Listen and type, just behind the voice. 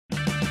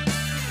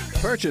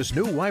Purchase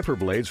new wiper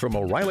blades from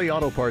O'Reilly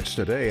Auto Parts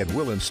today and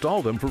we'll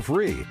install them for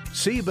free.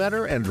 See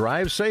better and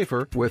drive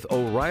safer with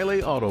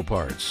O'Reilly Auto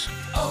Parts.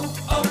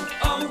 O'Reilly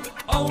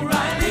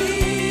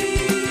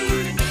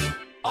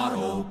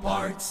Auto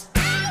Parts.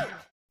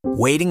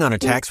 Waiting on a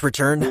tax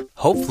return?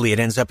 Hopefully it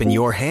ends up in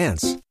your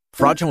hands.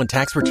 Fraudulent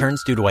tax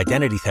returns due to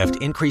identity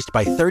theft increased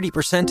by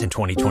 30% in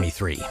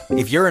 2023.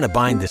 If you're in a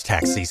bind this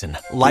tax season,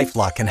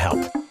 LifeLock can help.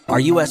 Our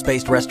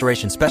U.S.-based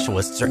restoration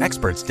specialists are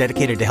experts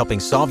dedicated to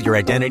helping solve your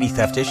identity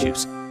theft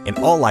issues. And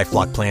all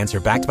LifeLock plans are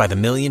backed by the $1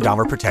 Million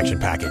Protection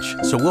Package.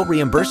 So we'll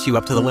reimburse you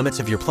up to the limits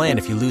of your plan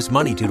if you lose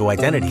money due to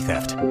identity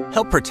theft.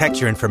 Help protect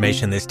your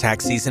information this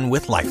tax season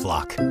with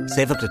LifeLock.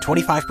 Save up to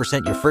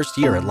 25% your first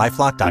year at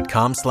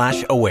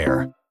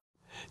LifeLock.com/aware.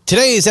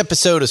 Today's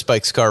episode of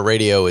Spike's Car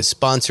Radio is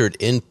sponsored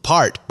in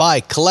part by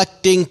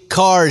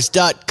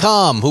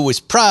CollectingCars.com, who is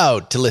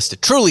proud to list a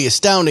truly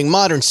astounding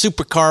modern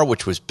supercar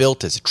which was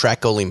built as a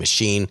track-only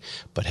machine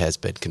but has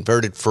been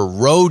converted for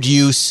road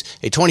use,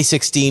 a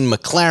 2016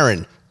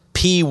 McLaren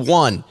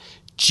P1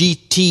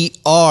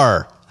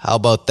 GTR. How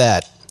about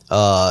that?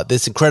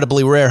 This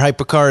incredibly rare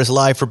hypercar is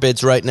live for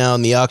bids right now,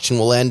 and the auction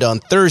will end on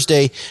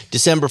Thursday,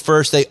 December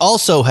 1st. They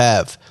also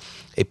have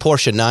a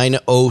Porsche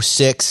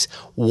 906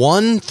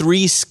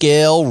 1/3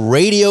 scale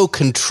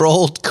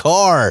radio-controlled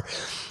car.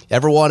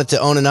 Ever wanted to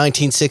own a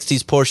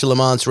 1960s Porsche Le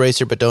Mans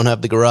racer but don't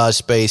have the garage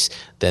space?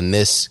 Then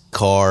this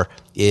car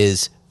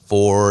is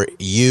for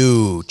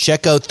you.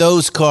 Check out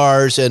those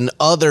cars and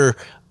other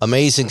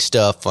amazing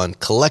stuff on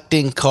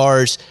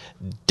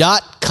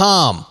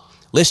CollectingCars.com.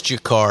 List your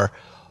car,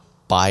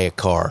 buy a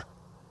car,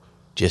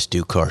 just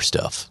do car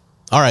stuff.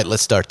 All right,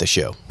 let's start the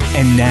show.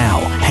 And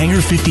now,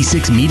 Hangar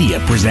 56 Media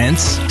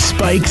presents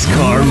Spike's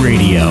Car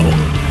Radio,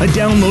 a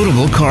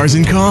downloadable cars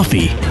and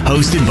coffee,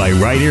 hosted by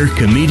writer,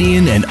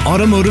 comedian, and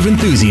automotive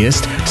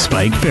enthusiast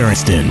Spike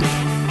Feresten.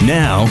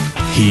 Now,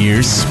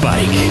 here's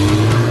Spike.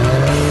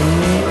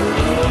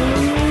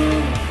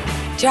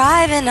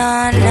 Driving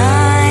on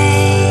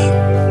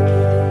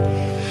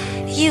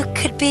 9, you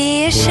could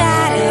be a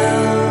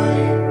shadow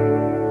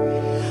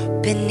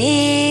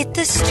beneath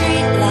the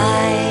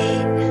streetlight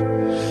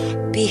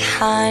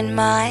behind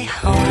my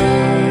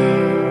home.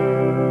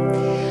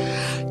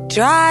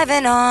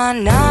 Driving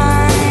on 9,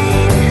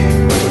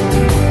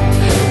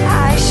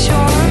 I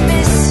sure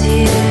miss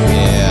you.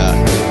 Yeah.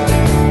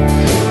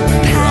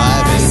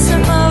 Past the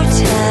motel.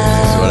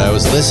 That's what I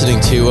was listening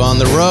to on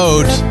the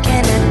road.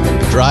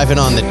 Driving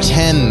on the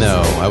 10,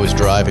 though. I was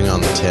driving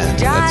on the 10.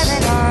 That's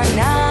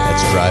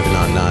Driving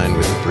on 9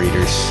 with the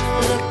Breeders.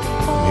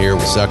 I'm here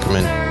with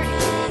Zuckerman.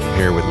 I'm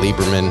here with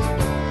Lieberman.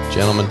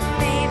 Gentlemen,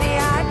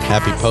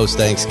 happy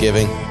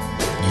post-Thanksgiving.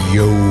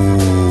 Yo.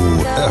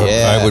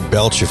 Yeah. I would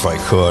belch if I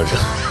could.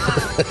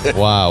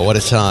 Wow, what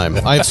a time.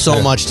 I have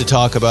so much to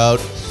talk about.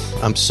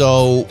 I'm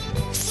so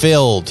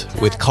filled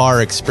with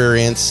car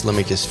experience. Let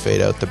me just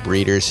fade out the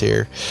Breeders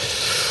here.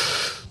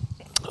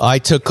 I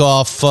took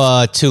off to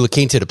La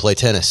Quinta to play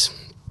tennis.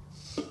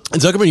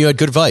 And Zuckerman, you had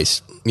good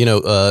advice. You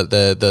know,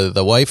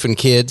 the wife and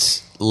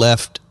kids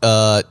left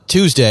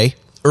Tuesday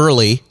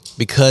early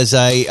because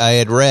I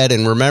had read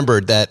and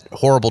remembered that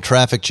horrible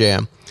traffic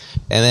jam.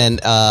 And then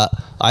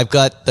I've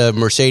got the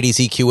Mercedes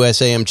EQS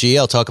AMG.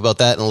 I'll talk about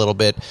that in a little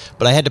bit.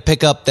 But I had to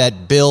pick up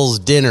that Bill's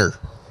dinner.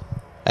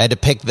 I had to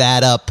pick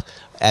that up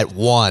at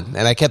 1.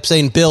 And I kept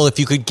saying, Bill, if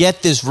you could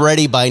get this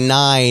ready by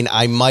 9,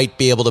 I might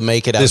be able to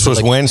make it out. This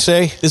was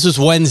Wednesday? This was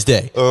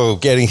Wednesday. Oh,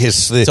 getting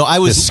his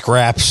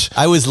scraps.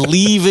 I was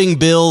leaving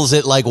Bill's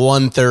at like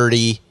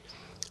 1:30,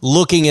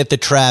 looking at the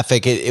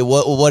traffic.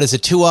 What is a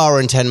 2-hour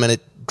and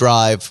 10-minute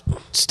drive?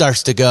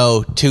 Starts to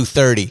go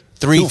 2:30.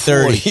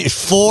 3:30,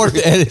 4.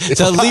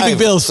 So leaving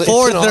Bill's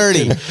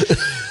 4:30.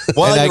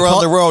 While you're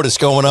on the road, it's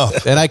going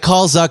up. And I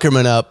call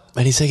Zuckerman up,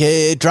 and he's like,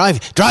 "Hey, drive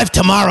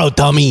tomorrow,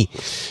 dummy."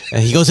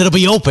 And he goes, "It'll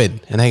be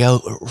open." And I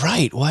go,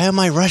 "Right? Why am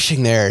I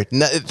rushing there?"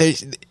 And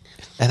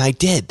I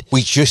did.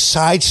 We just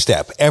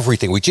sidestep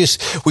everything. We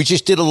just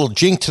did a little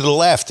jink to the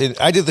left, and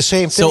I did the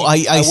same thing. So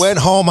I went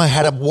home. I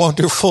had a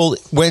wonderful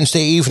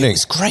Wednesday evening. It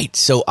was great.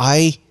 So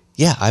I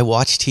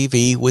watched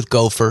TV with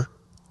Gopher,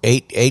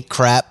 ate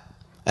crap.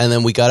 And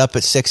then we got up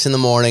at 6 in the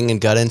morning and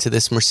got into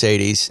this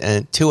Mercedes,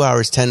 and 2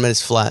 hours, 10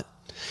 minutes flat.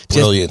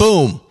 Brilliant. Just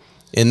boom,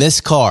 in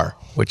this car,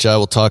 which I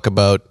will talk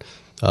about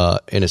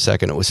in a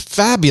second. It was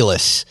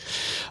fabulous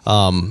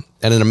and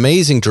an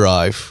amazing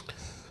drive.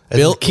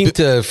 La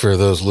Quinta, for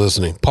those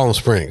listening, Palm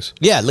Springs.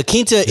 Yeah, La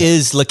Quinta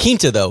is La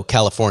Quinta, though,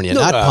 California,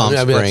 not Palm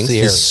Springs.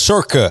 It's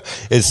circa.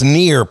 It's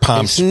near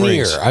Palm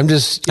Springs.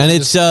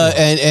 Near.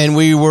 And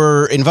we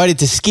were invited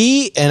to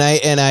ski, and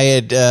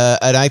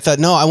I thought,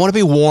 no, I want to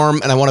be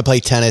warm and I want to play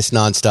tennis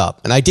nonstop,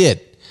 and I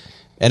did,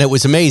 and it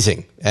was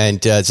amazing.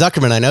 And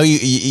Zuckerman, I know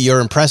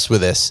you're impressed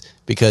with this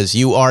because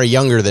you are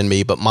younger than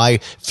me, but my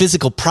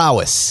physical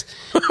prowess.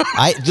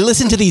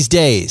 Listen to these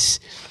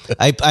days.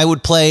 I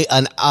would play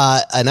an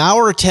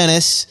hour of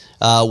tennis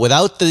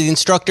without the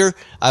instructor.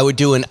 I would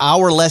do an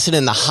hour lesson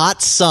in the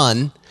hot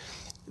sun.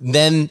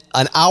 Then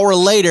an hour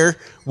later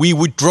We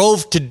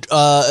drove to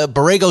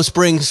Borrego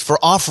Springs for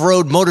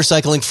off-road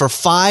motorcycling for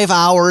 5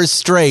 hours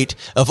straight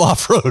of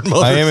off-road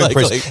motorcycling. I am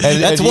impressed.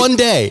 That's one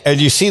day.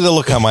 And you see the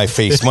look on my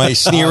face, my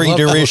sneering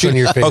derision. On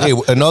your face. Okay,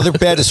 another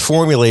bet is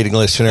formulating,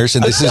 listeners,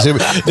 and this is we'll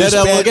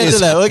get to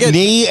that. We'll get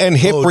knee and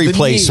hip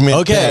replacement.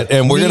 Okay, bet,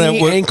 and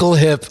we're ankle,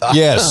 hip.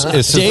 Yes,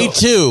 it's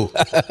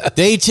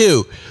Day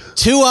 2.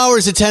 2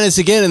 hours of tennis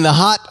again in the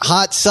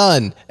hot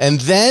sun, and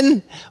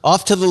then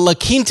off to the La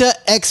Quinta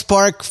X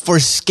Park for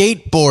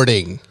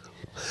skateboarding.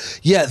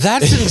 Yeah,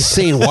 that's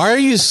insane. Why are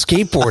you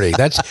skateboarding?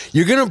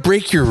 You're gonna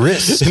break your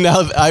wrist.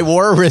 Now I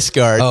wore a wrist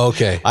guard. Oh,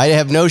 okay. I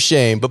have no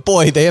shame, but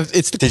boy,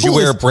 it's the. Did you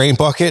wear a brain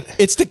bucket?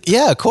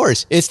 Of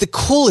course. It's the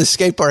coolest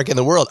skate park in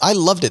the world. I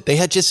loved it. They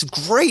had just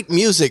great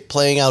music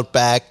playing out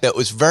back that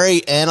was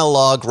very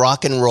analog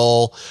rock and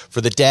roll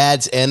for the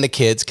dads and the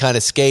kids, kind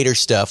of skater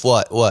stuff.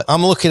 What?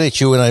 I'm looking at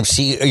you and I'm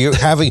seeing you're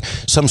having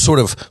some sort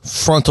of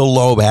frontal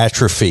lobe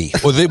atrophy.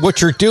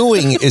 What you're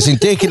doing is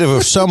indicative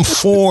of some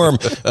form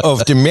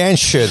of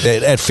dementia.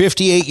 That at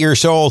 58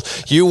 years old,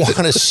 you want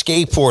to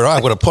skateboard.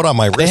 I'm going to put on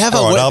my wrist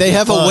guard. They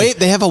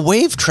have a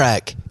wave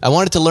track. I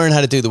wanted to learn how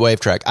to do the wave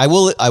track. I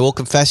will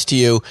confess to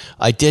you,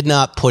 I did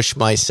not push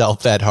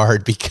myself that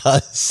hard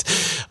because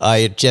I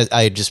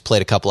had just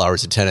played a couple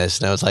hours of tennis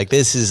and I was like,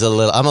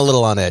 I'm a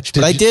little on edge.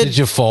 But I did. Did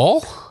you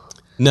fall?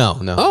 No.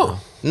 Oh.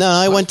 No,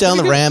 I went down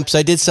the ramps.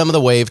 I did some of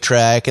the wave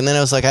track, and then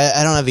I was like,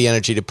 I don't have the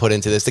energy to put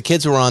into this. The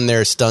kids were on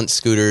their stunt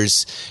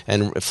scooters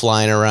and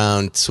flying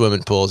around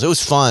swimming pools. It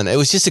was fun. It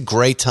was just a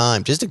great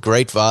time, just a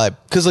great vibe.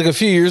 Because like a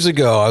few years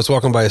ago, I was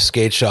walking by a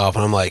skate shop,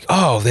 and I'm like,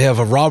 oh, they have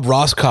a Rob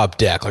Roscop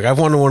deck. Like, I've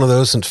wanted one of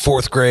those since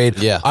 4th grade.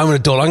 Yeah. I'm an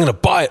adult. I'm going to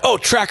buy it. Oh,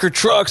 Tracker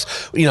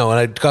Trucks. And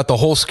I got the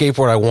whole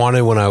skateboard I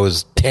wanted when I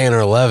was 10 or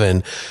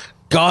 11.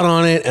 Got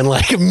on it and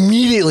like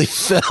immediately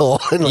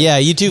fell. And, like, yeah,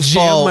 you do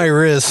fall. My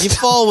wrist. You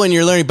fall when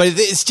you're learning, but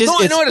it's just. No,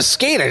 I know how to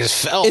skate. I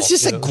just fell. It's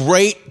just a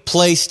great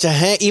place to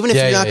hang, even if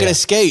you're not going to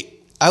skate.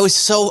 I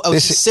was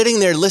just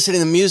sitting there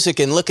listening to music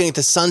and looking at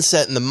the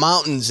sunset and the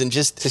mountains and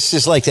just. This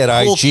is like that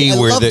IG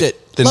where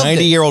the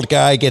 90-year-old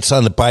guy gets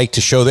on the bike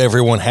to show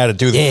everyone how to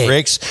do the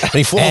tricks, and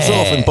he falls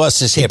off and busts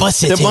his hip.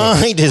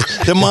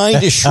 The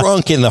mind is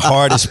shrunken, the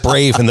heart is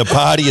brave, and the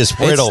body is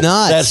brittle. It's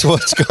not. That's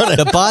what's going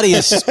to. The body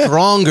is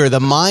stronger. The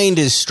mind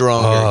is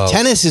stronger.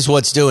 Tennis is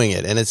what's doing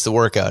it, and it's the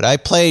workout. I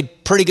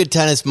played pretty good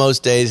tennis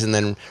most days, and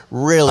then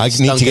really. I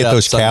need to get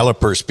those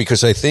calipers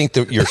because I think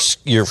that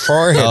your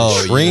forehead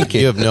is shrinking.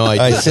 You have no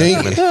idea. I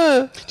think.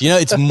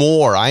 It's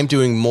more. I'm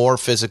doing more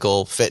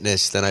physical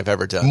fitness than I've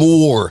ever done.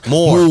 More.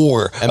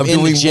 I'm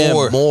in the gym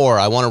more.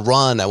 I want to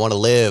run. I want to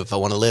live. I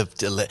want to live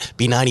to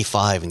be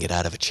 95 and get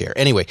out of a chair.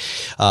 Anyway,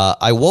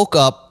 I woke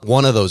up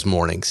one of those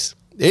mornings.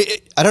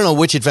 I don't know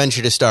which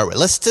adventure to start with.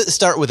 Let's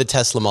start with the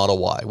Tesla Model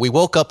Y. We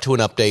woke up to an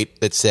update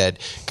that said,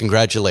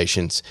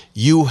 congratulations,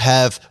 you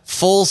have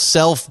full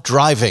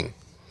self-driving.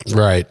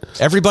 Right.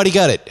 Everybody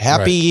got it.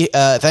 Happy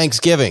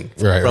Thanksgiving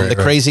from the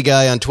crazy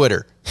guy on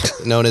Twitter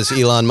known as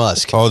Elon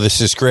Musk. Oh, this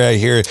is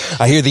great.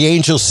 I hear the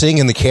angels sing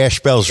and the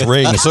cash bells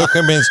ring.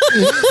 Zuckerman's,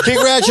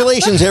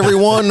 congratulations,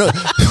 everyone.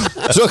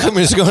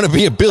 Zuckerman's going to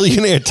be a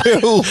billionaire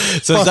too.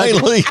 So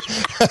finally.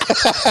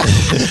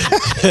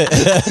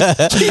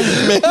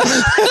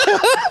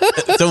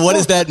 So what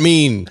does that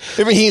mean?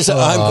 It means no.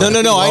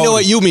 I know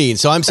what you mean.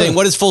 So I'm saying,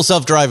 what does full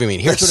self-driving mean?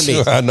 Here's what it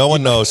means. No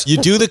one knows. You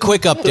do the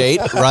quick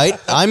update, right?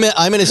 I'm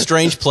in a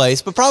strange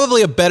place, but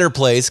probably a better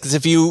place because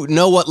if you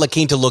know what La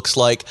Quinta looks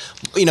like,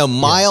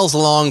 miles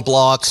long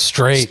blocks,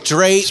 straight,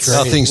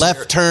 nothing's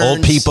left turns,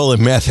 old people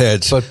and meth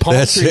heads. But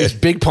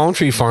big palm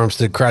tree farms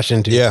to crash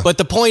into. Yeah. But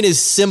the point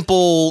is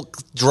simple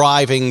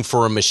driving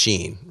for a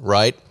machine,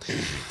 right?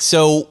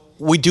 So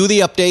we do the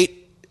update.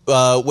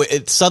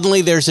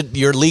 Suddenly there's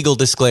your legal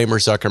disclaimer,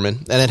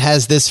 Zuckerman, and it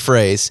has this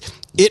phrase: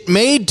 it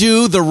may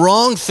do the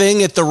wrong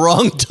thing at the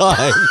wrong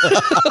time.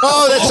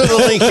 Oh, that's a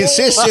little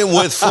inconsistent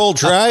with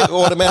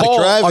automatic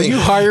driving. Are you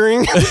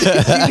hiring? Who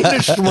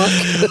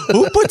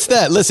puts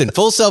that? Listen,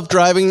 full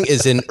self-driving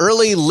is in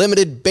early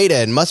limited beta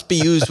and must be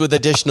used with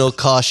additional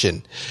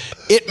caution.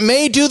 It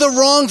may do the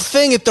wrong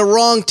thing at the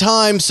wrong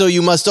time, so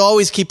you must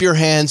always keep your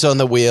hands on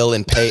the wheel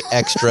and pay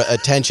extra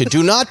attention.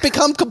 Do not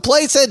become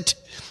complacent.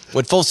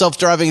 When full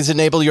self-driving is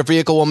enabled, your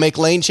vehicle will make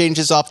lane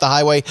changes off the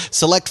highway,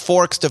 select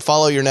forks to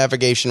follow your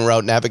navigation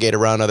route, navigate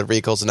around other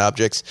vehicles and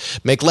objects,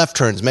 make left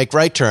turns, make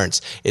right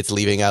turns. It's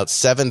leaving out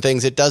 7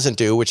 things it doesn't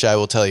do, which I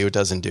will tell you it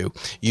doesn't do.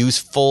 Use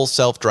full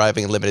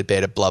self-driving and limited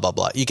beta, blah, blah,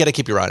 blah. You got to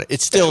keep your eye on it.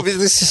 It's still...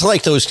 This is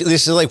like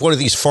one of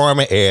these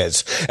pharma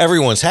ads.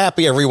 Everyone's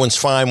happy, everyone's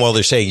fine while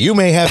they're saying, you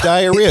may have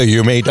diarrhea,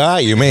 you may die,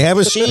 you may have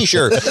a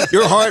seizure,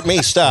 your heart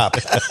may stop.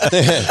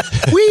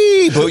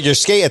 Whee! But you're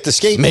at the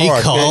skate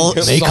park.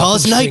 May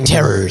cause night driving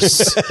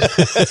terrors.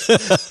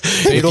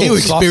 Fatal You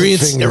sausage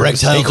experience fingers.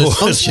 erectile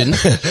dysfunction.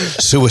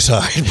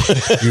 Suicide.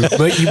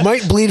 You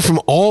might bleed from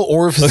all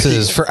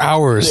orifices for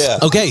hours. Yeah.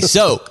 Okay,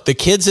 so the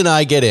kids and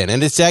I get in,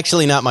 and it's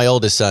actually not my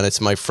oldest son.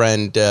 It's my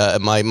friend,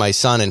 my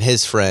son and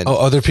his friend. Oh,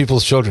 other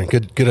people's children.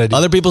 Good idea.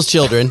 Other people's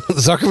children.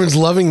 Zuckerman's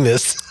loving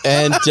this.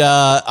 And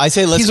I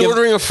say, let's He's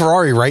ordering a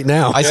Ferrari right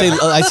now.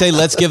 I say,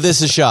 let's give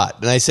this a shot.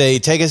 And I say,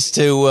 take us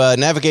to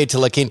navigate to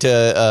La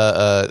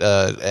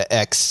Quinta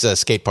X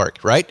skate park,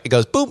 right? It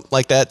goes boom,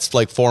 like that. It's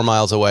like 4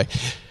 miles away.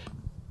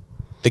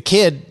 The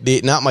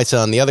kid, not my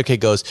son, the other kid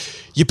goes,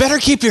 you better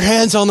keep your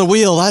hands on the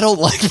wheel. I don't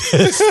like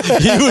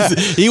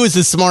this. He was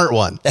the smart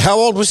one. How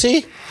old was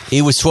he?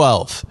 He was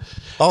 12.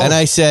 Oh. And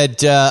I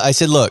said,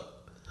 look,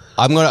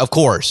 I'm going to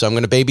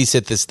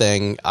babysit this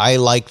thing. I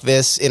like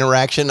this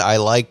interaction. I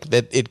like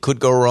that it could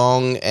go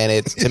wrong.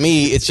 And to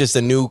me, it's just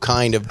a new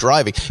kind of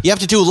driving. You have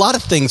to do a lot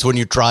of things when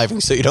you're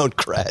driving so you don't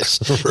crash.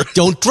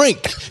 Don't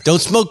drink. Don't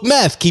smoke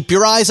meth. Keep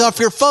your eyes off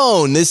your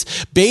phone. This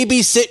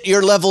babysit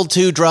your level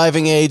 2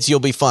 driving aids.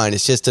 You'll be fine.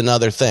 It's just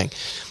another thing.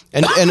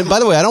 And by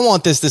the way, I don't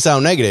want this to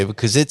sound negative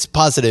because it's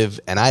positive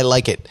and I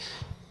like it.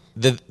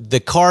 The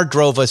car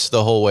drove us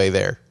the whole way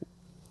there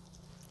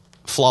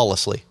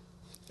flawlessly.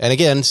 And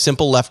again,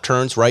 simple left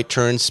turns, right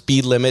turns,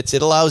 speed limits.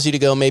 It allows you to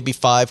go maybe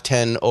 5,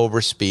 10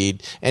 over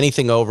speed.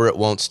 Anything over it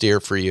won't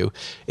steer for you.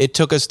 It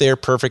took us there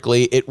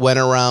perfectly. It went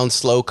around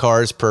slow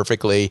cars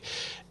perfectly.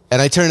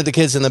 And I turned to the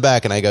kids in the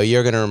back and I go,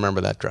 you're going to remember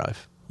that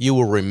drive. You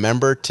will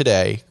remember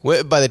today.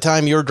 By the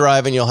time you're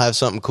driving, you'll have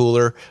something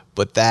cooler.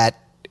 But that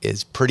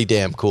is pretty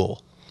damn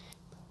cool.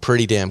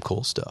 Pretty damn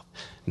cool stuff.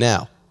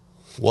 Now,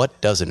 what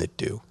doesn't it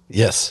do?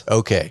 Yes.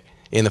 Okay.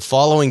 In the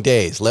following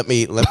days, let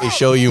me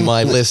show you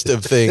my list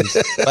of things.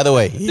 By the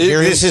way,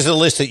 This is a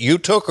list that you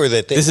took, or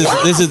that this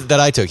is that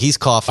I took. He's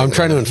coughing. I'm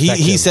trying to infect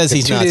He him. says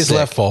he's 2 not days sick.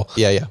 left, Paul.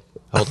 Yeah.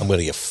 I'm going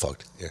to get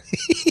fucked. Yeah.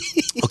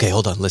 Okay,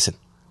 hold on. Listen.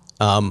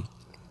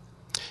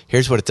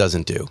 Here's what it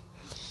doesn't do.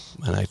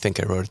 And I think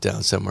I wrote it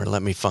down somewhere.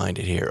 Let me find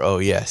it here. Oh,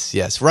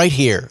 yes. Right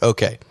here.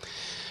 Okay.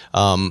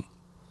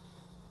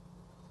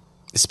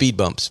 Speed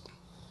bumps.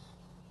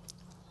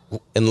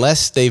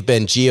 Unless they've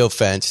been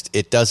geofenced,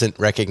 it doesn't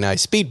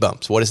recognize speed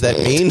bumps. What does that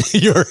mean?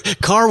 Your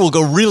car will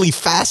go really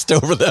fast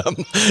over them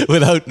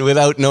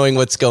without knowing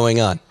what's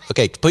going on.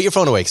 Okay, put your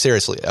phone away.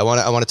 Seriously, I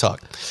want to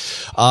talk.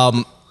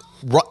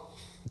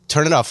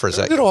 Turn it off for a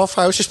second. Turn it off.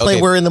 I was just playing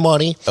Okay. We're in the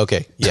Money.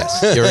 Okay,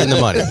 yes, you're in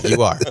the money.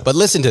 You are. But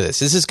listen to this.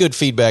 This is good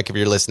feedback if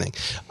you're listening.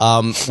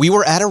 We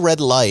were at a red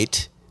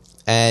light,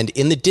 and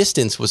in the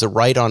distance was a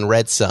right on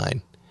red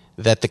sign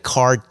that the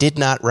car did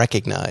not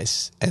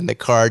recognize, and the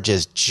car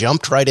just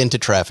jumped right into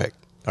traffic.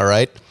 All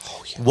right?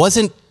 Oh,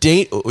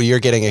 yeah. You're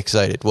getting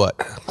excited. What?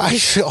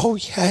 Oh,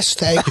 yes,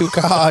 thank you,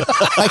 God.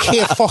 I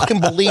can't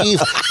fucking believe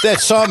that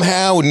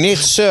somehow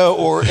NHTSA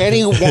or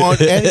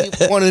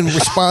anyone in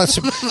response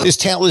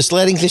is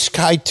letting this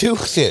guy do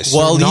this.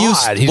 Well,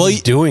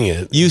 He's doing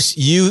it.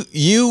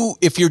 You,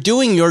 if you're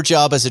doing your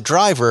job as a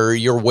driver,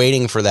 you're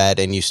waiting for that,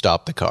 and you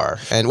stop the car,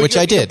 which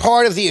I did. You're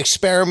part of the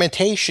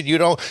experimentation. You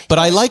don't. But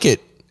I like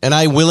it. And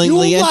I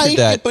willingly entered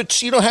that. It,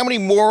 but you know how many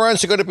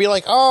morons are going to be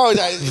like,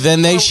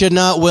 then they should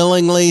not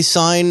willingly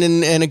sign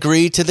and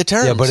agree to the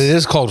terms. Yeah, but it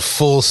is called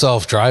full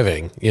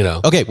self-driving,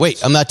 Okay,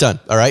 wait, I'm not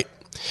done. All right.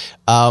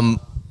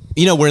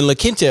 We're in La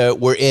Quinta.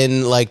 We're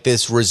in like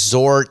this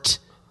resort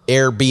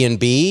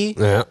Airbnb,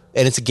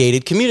 and it's a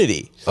gated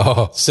community.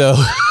 Oh. So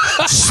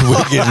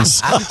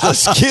Swiggins,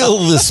 let's kill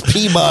this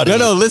Peabody.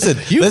 No, listen.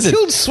 Listen.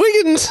 killed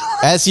Swiggins.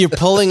 As you're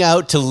pulling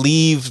out to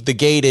leave the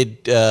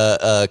gated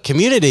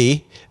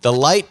community, the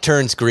light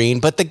turns green,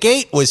 but the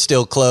gate was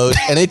still closed,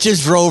 and it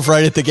just drove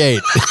right at the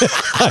gate.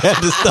 I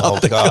had to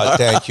stop the car.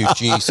 Thank you,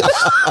 Jesus.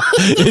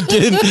 It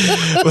didn't.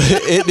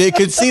 It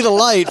could see the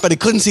light, but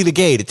it couldn't see the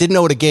gate. It didn't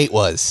know what a gate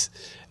was.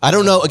 I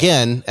don't know,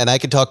 again, and I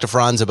could talk to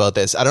Franz about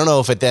this. I don't know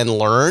if it then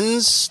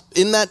learns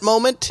in that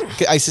moment.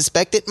 I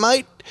suspect it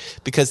might,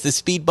 because the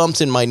speed bumps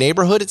in my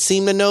neighborhood, it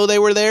seemed to know they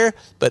were there,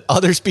 but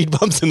other speed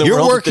bumps in the world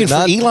You're working did for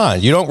not.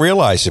 Elon. You don't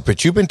realize it,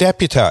 but you've been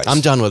deputized.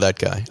 I'm done with that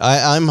guy.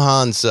 I'm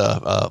Hans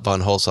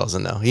von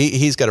Holzhausen now.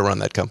 He's got to run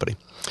that company.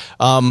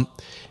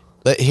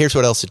 Here's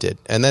what else it did.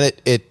 And then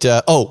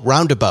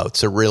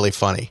roundabouts are really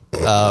funny.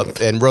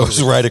 And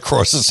roads right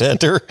across the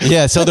center.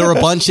 Yeah, so there were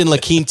a bunch in La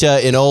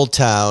Quinta in Old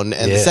Town,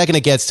 and the second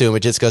it gets to him, it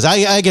just goes,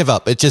 I give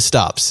up. It just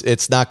stops.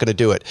 It's not going to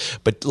do it.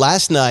 But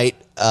last night,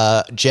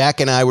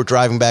 Jack and I were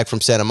driving back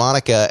from Santa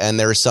Monica, and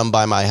there were some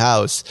by my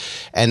house,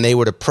 and they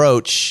would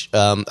approach,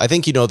 I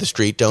think you know the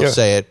street, don't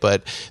say it,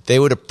 but they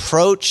would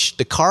approach,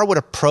 the car would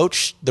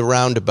approach the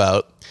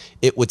roundabout,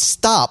 it would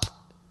stop,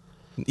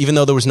 even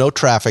though there was no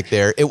traffic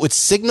there, it would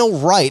signal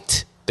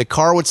right. The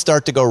car would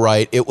start to go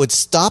right. It would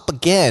stop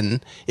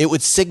again. It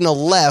would signal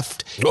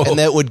left, and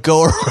that would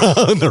go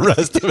around the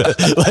rest of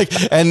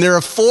it. And there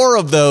are 4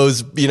 of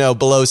those,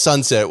 below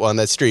Sunset on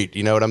that street.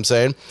 You know what I'm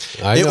saying?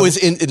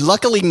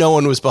 Luckily, no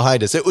one was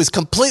behind us. It was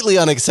completely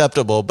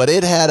unacceptable, but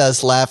it had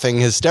us laughing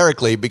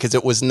hysterically because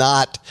it was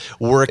not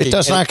working. It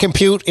does not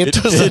compute. It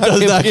does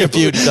not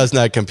compute. It does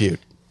not compute.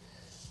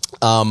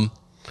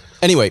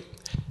 Anyway,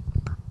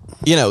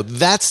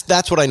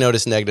 that's what I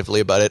noticed negatively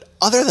about it.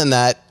 Other than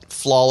that,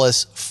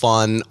 flawless,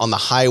 fun, on the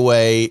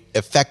highway,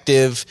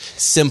 effective,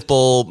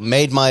 simple,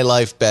 made my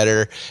life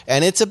better.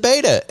 And it's a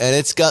beta, and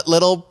it's got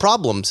little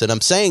problems, and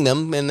I'm saying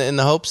them in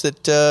the hopes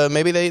that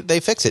maybe they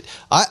fix it.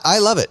 I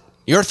love it.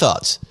 Your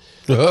thoughts?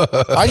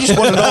 I just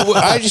want to know.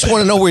 I just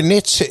want to know where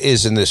NHTSA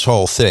is in this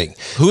whole thing.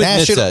 Who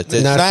is NHTSA?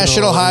 The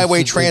National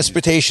Highway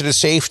Transportation and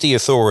Safety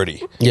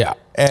Authority. Yeah,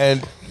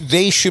 and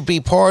they should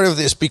be part of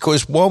this,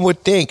 because one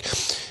would think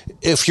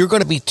if you're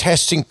going to be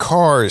testing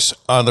cars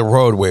on the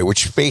roadway,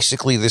 which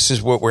basically this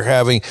is what we're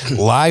having,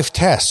 live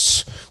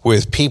tests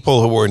with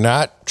people who are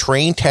not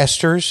trained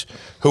testers,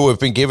 who have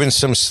been given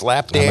some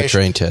slapdash. I'm a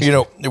trained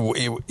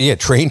tester.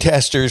 Trained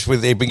testers.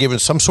 They've been given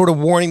some sort of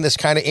warning that's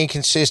kind of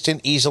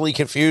inconsistent, easily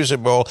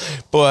confusable.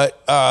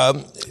 But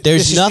there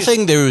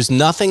was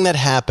nothing that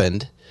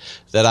happened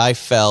that I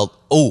felt,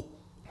 oh,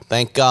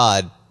 thank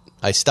God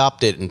I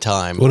stopped it in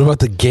time. What about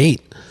the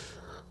gate?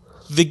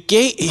 The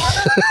gate,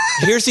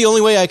 here's the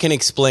only way I can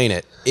explain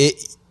it.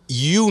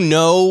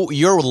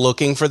 You're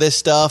looking for this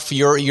stuff.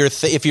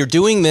 If you're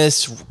doing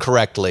this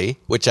correctly,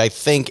 which I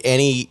think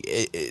any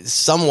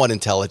somewhat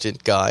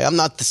intelligent guy, I'm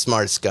not the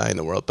smartest guy in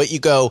the world, but you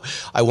go,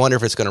 I wonder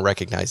if it's going to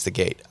recognize the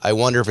gate. I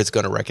wonder if it's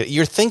going to recognize.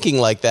 You're thinking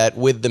like that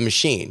with the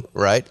machine,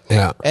 right?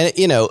 Yeah. And,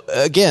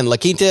 again, La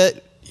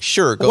Quinta,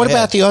 sure, go ahead. What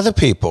about the other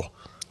people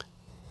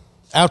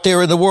out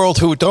there in the world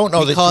who don't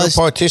know that you're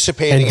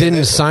participating and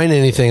didn't sign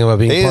anything about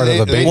being part of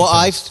a beta? Well,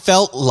 I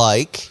felt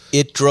like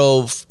it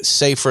drove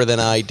safer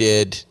than I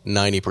did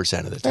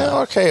 90% of the time.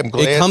 Okay, I'm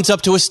glad. It comes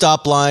up to a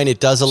stop line.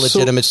 It does a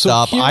legitimate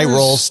stop. I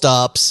roll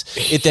stops.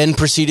 It then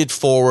proceeded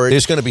forward.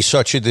 There's going to be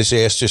such a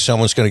disaster.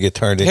 Someone's going to get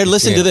turned in. Here,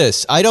 listen to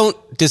this. I don't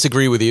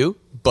disagree with you,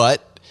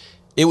 but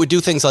it would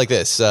do things like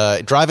this.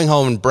 Driving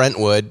home in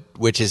Brentwood,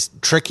 which is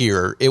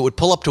trickier, it would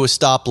pull up to a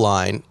stop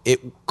line. It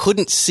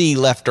couldn't see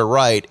left or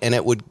right, and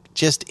it would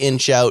just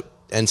inch out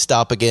and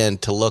stop again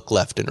to look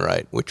left and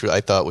right, which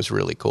I thought was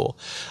really cool.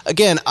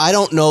 Again, I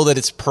don't know that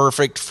it's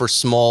perfect for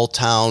small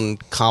town,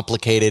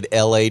 complicated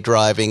LA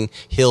driving,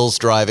 hills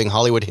driving,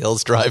 Hollywood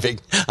Hills driving.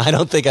 I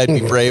don't think I'd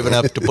be brave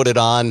enough to put it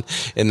on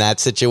in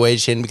that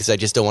situation, because I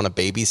just don't want to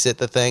babysit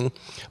the thing.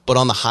 But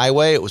on the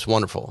highway, it was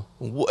wonderful.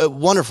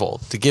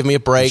 Wonderful to give me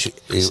a break.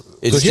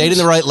 It stayed in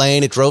the right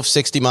lane. It drove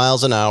 60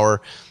 miles an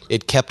hour.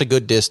 It kept a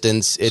good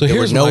distance. There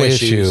were no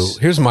issues.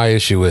 Here's my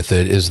issue with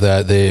it is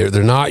that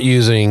they're not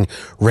using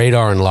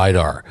radar and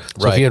LiDAR.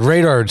 So if you had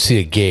radar, it'd see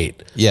a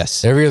gate.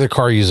 Yes. Every other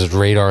car uses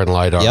radar and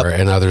LiDAR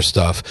and other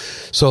stuff.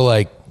 So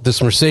like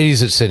this Mercedes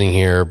that's sitting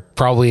here,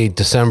 probably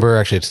December,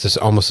 actually it's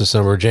almost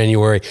December,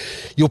 January,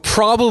 you'll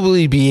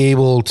probably be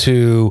able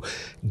to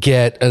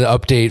get an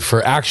update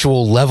for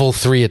actual level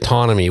 3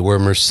 autonomy, where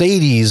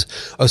Mercedes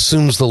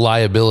assumes the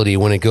liability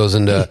when it goes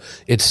into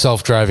its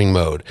self-driving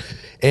mode.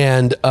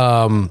 And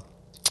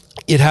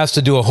it has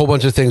to do a whole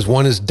bunch of things.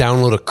 One is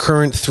download a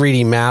current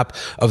 3D map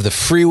of the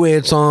freeway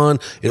it's on.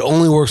 It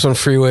only works on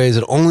freeways.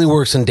 It only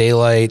works in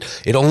daylight.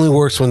 It only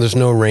works when there's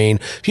no rain.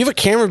 If you have a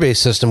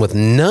camera-based system with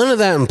none of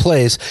that in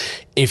place,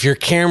 if your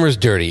camera's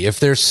dirty, if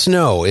there's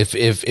snow, if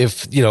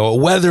a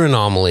weather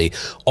anomaly,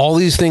 all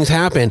these things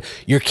happen,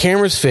 your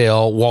cameras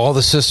fail while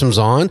the system's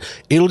on,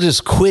 it'll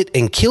just quit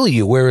and kill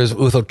you. Whereas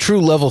with a true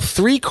level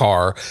 3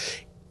 car,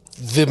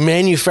 the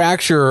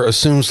manufacturer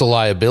assumes the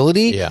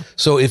liability. Yeah.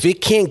 So if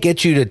it can't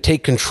get you to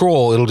take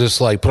control, it'll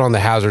just like put on the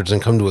hazards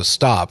and come to a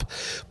stop.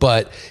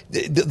 But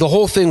the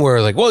whole thing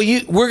where like, well,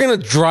 we're going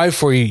to drive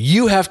for you.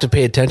 You have to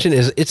pay attention.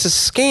 It's a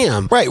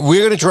scam. Right. We're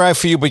going to drive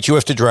for you, but you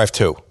have to drive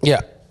too.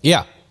 Yeah.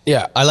 Yeah.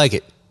 Yeah. I like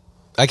it.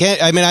 I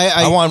can't. I mean,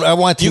 I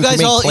want you to guys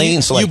make all.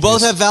 planes You, like you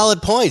both this. have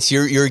valid points.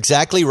 You're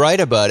exactly right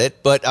about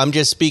it. But I'm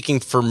just speaking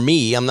for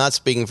me. I'm not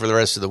speaking for the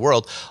rest of the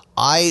world.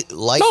 I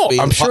like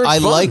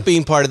like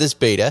being part of this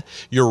beta.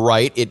 You're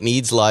right. It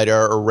needs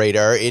LiDAR or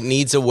radar. It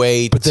needs a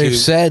way But they've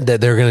said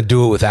that they're going to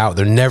do it without.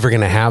 They're never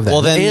going to have that.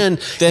 Well,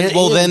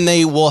 then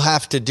they will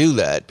have to do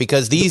that,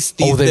 because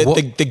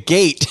the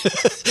gate,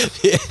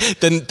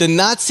 the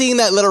not seeing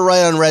that little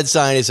right on red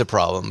sign is a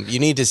problem. You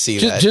need to see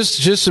that.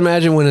 Just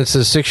imagine when it's a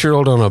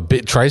 6-year-old on a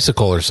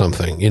tricycle or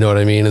something. You know what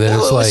I mean? And then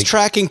it's like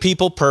tracking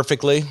people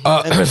perfectly.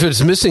 If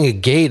it's missing a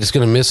gate, it's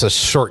going to miss a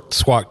short,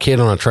 squat kid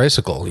on a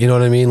tricycle. You know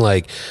what I mean?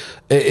 Like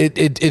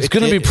it's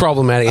going to be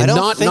problematic. And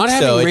not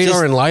having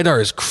radar and LiDAR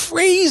is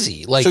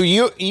crazy. Like, so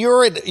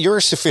you're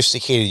a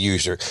sophisticated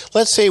user.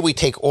 Let's say we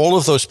take all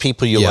of those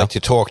people you like to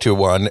talk to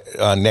on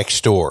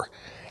next door,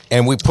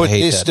 and we put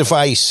this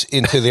device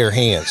into their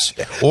hands.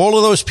 All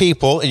of those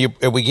people,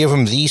 and we give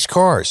them these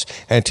cars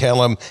and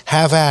tell them,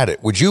 have at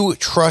it. Would you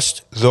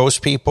trust those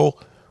people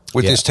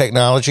with this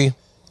technology?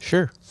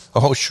 Sure.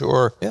 Oh,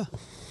 sure. Yeah.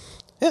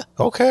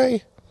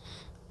 Okay.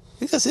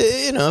 Because,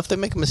 if they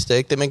make a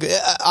mistake, they make.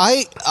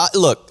 I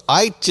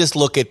just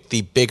look at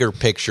the bigger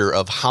picture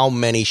of how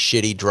many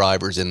shitty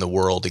drivers in the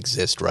world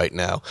exist right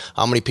now.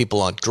 How many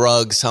people on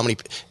drugs?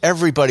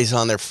 Everybody's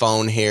on their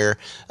phone here.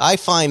 I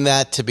find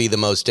that to be the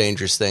most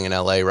dangerous thing in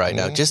LA right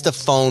now. Just the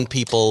phone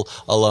people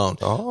alone.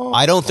 Oh.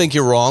 I don't think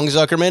you're wrong,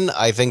 Zuckerman.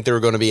 I think there are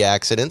going to be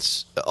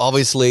accidents.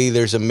 Obviously,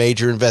 there's a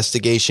major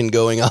investigation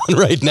going on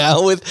right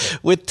now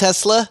with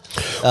Tesla.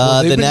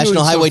 The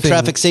National Highway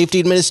Traffic Safety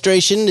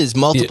Administration is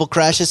multiple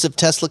crashes of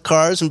Tesla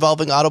cars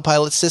involving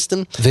autopilot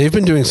system. They've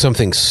been doing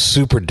something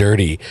super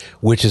dirty,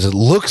 which is it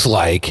looks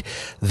like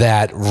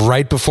that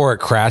right before it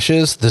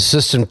crashes, the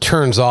system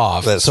turns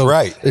off. That's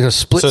right. In a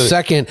split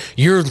second,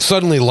 you're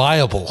suddenly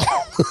liable,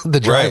 the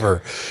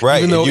driver.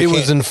 Right. Even though it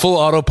was in full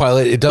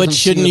autopilot, it doesn't. But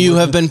shouldn't you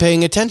have been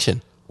paying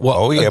attention?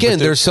 Well, again,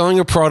 they're selling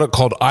a product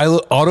called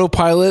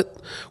Autopilot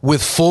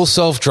with full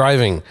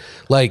self-driving.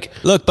 Look,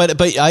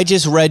 but I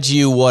just read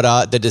you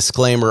what the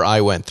disclaimer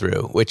I went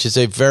through, which is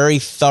a very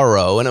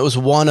thorough, and it was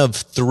one of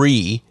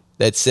 3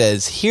 that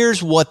says,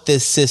 here's what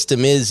this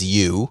system is,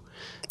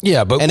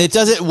 Yeah, but... And it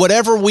doesn't,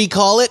 whatever we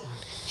call it,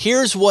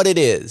 here's what it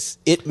is.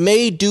 It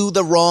may do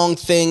the wrong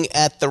thing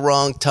at the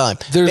wrong time.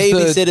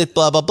 Babysit it,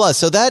 blah, blah, blah.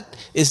 So that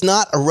is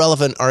not a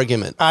relevant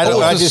argument.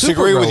 I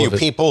disagree with you.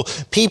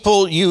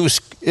 People use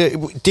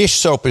dish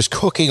soap as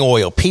cooking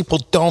oil. People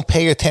don't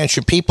pay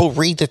attention. People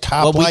read the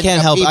top line. Well, we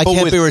can't help. I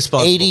can't be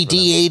responsible. ADD,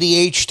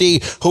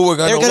 ADHD, who are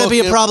going to They're going to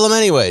be a problem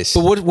anyways.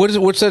 But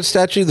what's that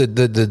statute?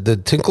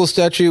 The Tinkle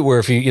statute, where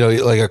if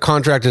a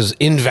contract is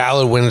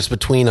invalid when it's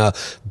between a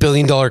 $1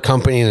 billion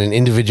company and an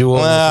individual.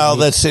 Well,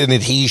 that's an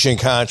adhesion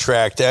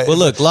contract. Well,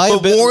 look,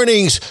 but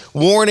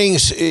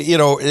warnings,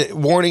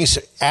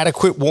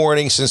 adequate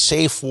warnings and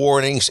safe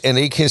warnings and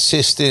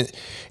inconsistent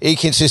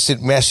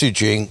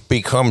messaging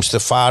becomes the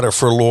fodder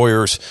for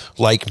lawyers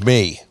like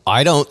me.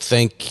 I don't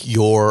think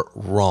you're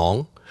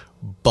wrong,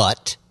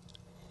 but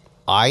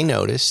I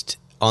noticed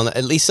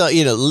at least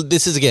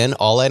this is again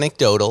all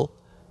anecdotal.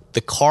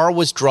 The car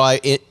was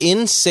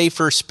in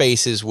safer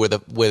spaces where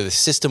the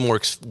system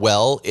works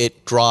well.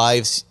 It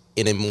drives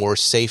in a more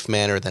safe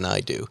manner than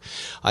I do.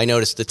 I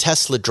noticed the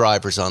Tesla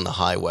drivers on the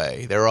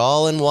highway. They're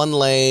all in one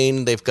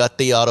lane. They've got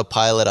the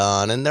autopilot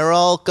on, and they're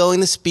all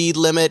going the speed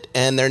limit,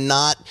 and they're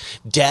not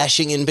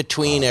dashing in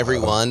between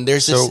everyone.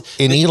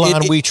 In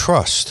Elon, we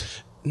trust.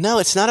 No,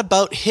 it's not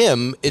about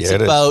him. It's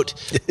about...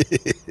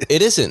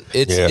 It isn't.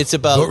 It's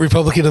about... Vote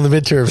Republican in the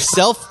midterms.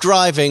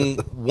 Self-driving,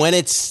 when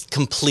it's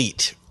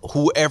complete,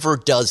 whoever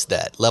does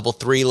that, level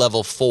 3,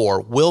 level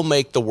 4, will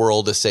make the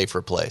world a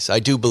safer place. I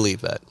do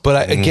believe that.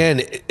 But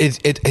again,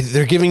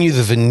 they're giving you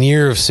the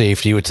veneer of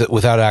safety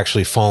without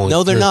actually following.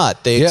 No, they're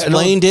not. They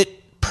explained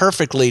it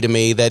perfectly to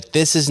me that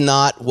this is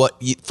not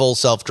full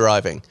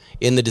self-driving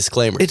in the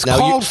disclaimer. It's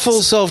called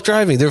full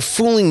self-driving. They're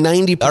fooling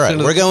 90%. All right,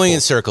 we're going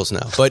in circles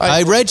now. But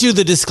I read you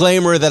the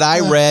disclaimer that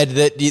I read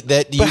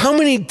that But how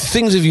many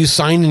things have you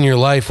signed in your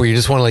life where you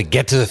just want to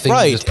get to the thing?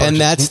 Right, and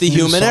that's the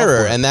human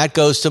error. And that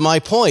goes to my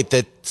point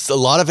that a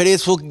lot of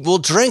idiots will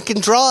drink and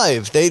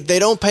drive. They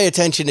don't pay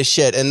attention to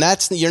shit, and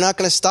you're not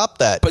going to stop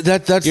that. But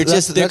that's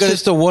just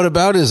a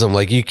whataboutism.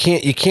 Like you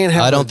can't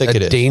have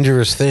a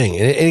dangerous thing.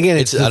 And again,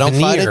 I don't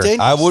find it dangerous.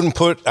 I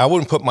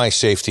wouldn't put my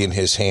safety in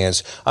his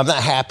hands. I'm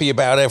not happy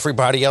about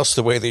everybody else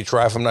the way they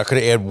drive. I'm not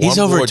going to add one. He's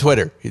over at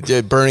Twitter,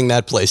 burning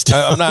that place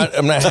down.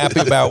 I'm not happy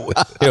about.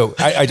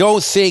 I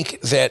don't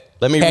think that.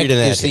 Let me read an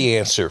ad. Is the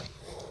answer.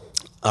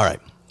 All right.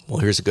 Well,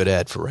 here's a good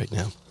ad for right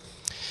now.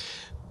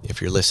 If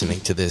you're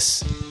listening to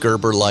this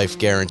Gerber Life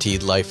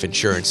Guaranteed Life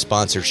Insurance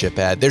sponsorship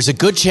ad, there's a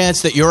good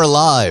chance that you're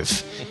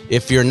alive.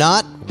 If you're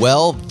not,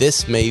 well,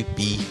 this may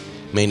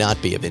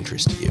not be of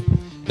interest to you.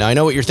 Now, I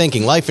know what you're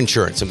thinking. Life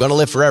insurance. I'm going to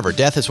live forever.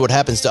 Death is what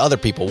happens to other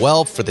people.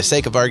 Well, for the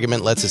sake of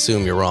argument, let's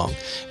assume you're wrong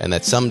and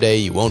that someday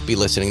you won't be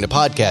listening to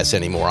podcasts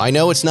anymore. I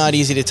know it's not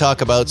easy to talk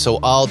about, so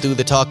I'll do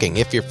the talking.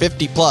 If you're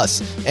 50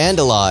 plus and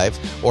alive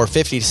or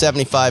 50 to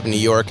 75 in New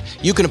York,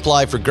 you can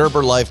apply for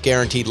Gerber Life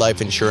Guaranteed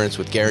Life Insurance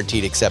with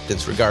guaranteed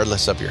acceptance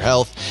regardless of your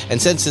health. And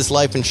since this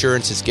life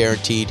insurance is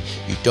guaranteed,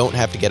 you don't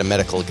have to get a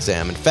medical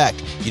exam. In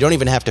fact, you don't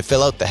even have to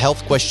fill out the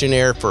health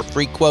questionnaire for a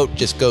free quote.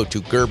 Just go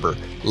to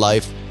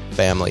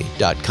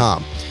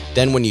GerberLifeFamily.com.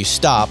 Then when you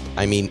stop,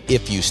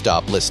 if you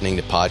stop listening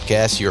to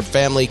podcasts, your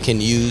family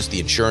can use the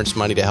insurance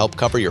money to help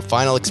cover your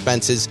final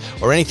expenses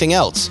or anything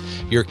else.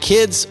 Your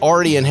kids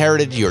already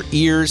inherited your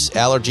ears,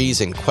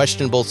 allergies, and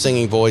questionable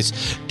singing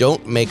voice.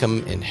 Don't make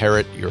them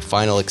inherit your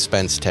final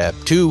expense tab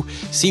 2.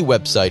 See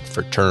website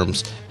for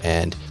terms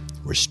and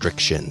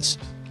restrictions.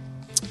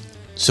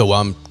 So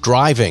I'm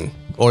driving,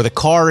 or the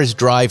car is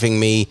driving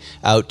me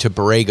out to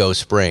Borrego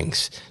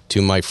Springs,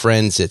 to my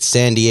friends at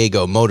San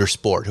Diego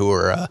Motorsport, who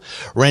are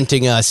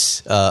renting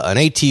us an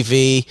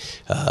ATV,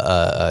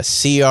 a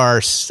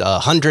CR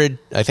 100,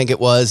 I think it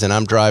was, and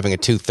I'm driving a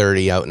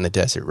 230 out in the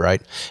desert,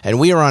 right? And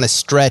we are on a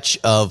stretch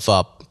of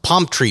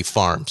palm tree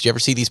farms. You ever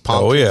see these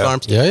palm tree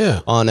farms? Yeah.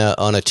 On a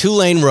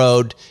 2-lane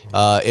road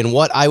in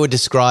what I would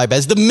describe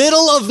as the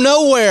middle of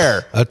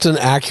nowhere. That's an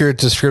accurate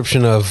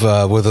description of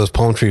where those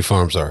palm tree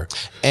farms are.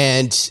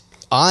 And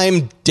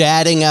I'm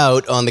dadding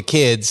out on the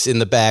kids in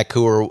the back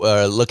who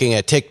are looking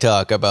at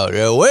TikTok about,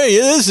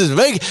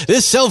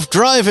 this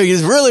self-driving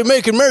is really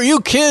making merry,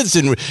 you kids,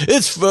 and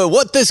it's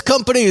what this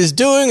company is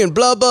doing, and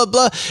blah, blah,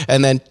 blah.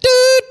 And then,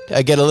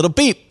 I get a little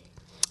beep,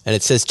 and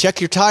it says, check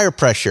your tire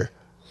pressure,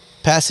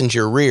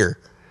 passenger rear.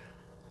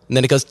 And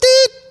then it goes,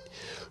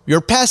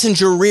 your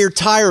passenger rear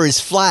tire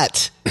is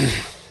flat.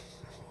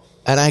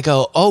 And I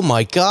go, oh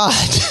my God,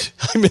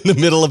 I'm in the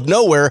middle of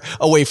nowhere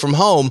away from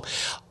home.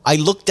 I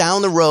look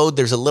down the road,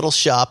 there's a little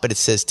shop, and it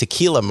says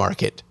Tequila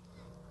Market.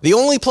 The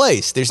only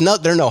place. There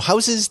are no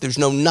houses, there's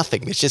no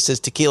nothing. It just says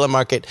Tequila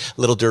Market,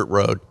 little dirt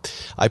road.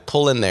 I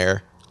pull in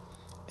there,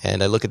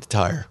 and I look at the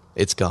tire.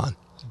 It's gone.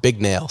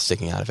 Big nail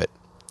sticking out of it.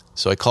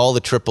 So I call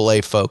the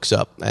AAA folks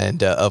up,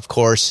 and of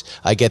course,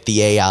 I get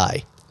the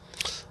AI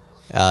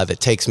that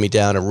takes me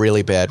down a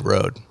really bad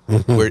road.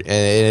 And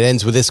it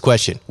ends with this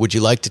question. Would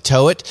you like to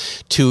tow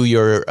it to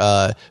your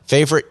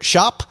favorite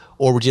shop,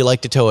 or would you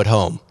like to tow it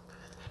home?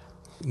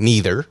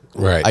 Neither.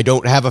 Right. I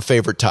don't have a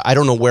favorite I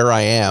don't know where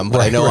I am, but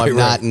I know I'm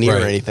not near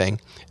anything.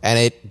 And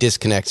it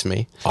disconnects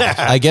me.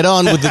 I get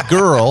on with the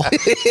girl,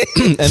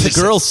 and the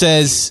girl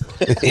says,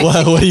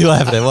 what are you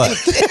laughing at? What?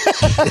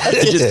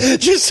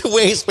 just the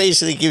way it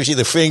basically gives you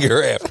the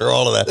finger after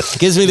all of that.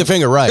 Gives me the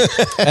finger, right.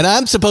 And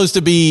I'm supposed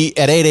to be,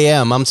 at 8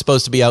 a.m., I'm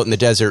supposed to be out in the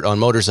desert on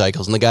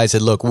motorcycles. And the guy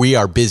said, look, we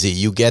are busy.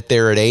 You get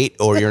there at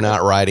 8 or you're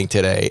not riding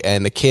today.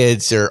 And the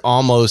kids are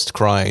almost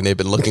crying. They've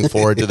been looking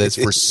forward to this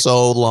for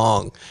so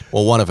long.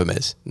 Well, one of them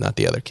is, not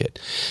the other kid.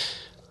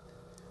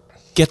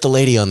 Get the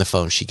lady on the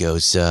phone. She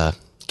goes,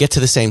 get to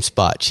the same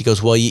spot. She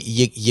goes, well,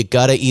 you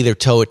got to either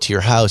tow it to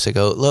your house. I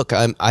go, look,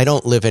 I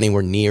don't live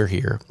anywhere near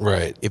here.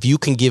 Right. If you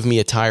can give me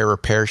a tire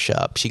repair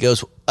shop. She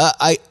goes,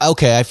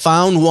 I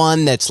found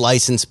one that's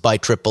licensed by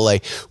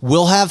AAA.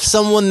 We'll have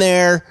someone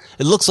there.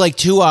 It looks like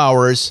 2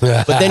 hours,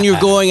 but then you're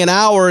going an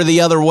hour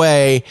the other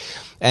way.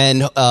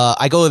 And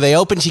I go, they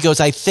open? She goes,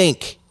 I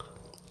think.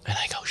 And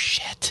I go,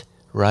 shit.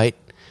 Right?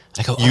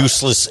 I go,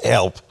 useless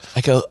help.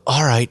 I go,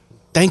 all right,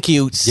 thank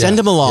you. Send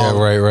them along.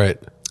 Yeah, right.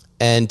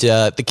 And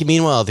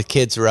meanwhile, the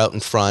kids are out in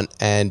front,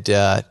 and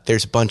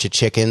there's a bunch of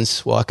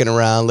chickens walking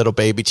around, little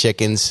baby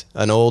chickens,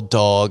 an old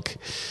dog,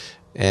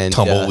 and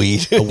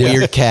tumbleweed, a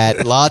weird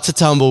cat, lots of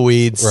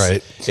tumbleweeds.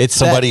 Right. It's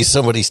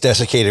somebody's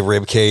desiccated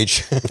rib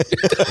cage.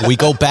 We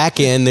go back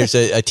in. There's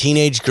a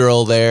teenage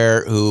girl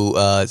there who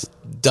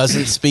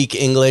doesn't speak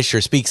English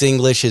or speaks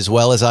English as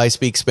well as I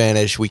speak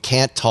Spanish. We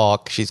can't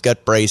talk. She's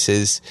got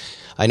braces.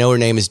 I know her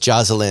name is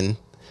Jocelyn,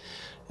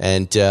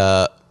 and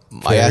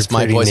I asked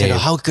my boys, I go,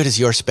 how good is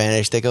your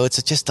Spanish? They go,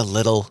 it's just a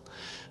little...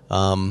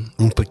 un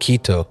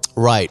poquito.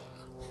 Right.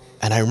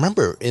 And I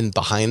remember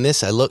behind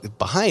this, I look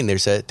behind,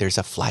 there's a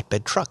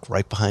flatbed truck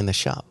right behind the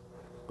shop.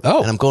 Oh.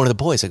 And I'm going to the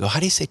boys. I go,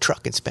 how do you say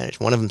truck in Spanish?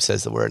 One of them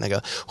says the word, and I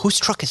go, whose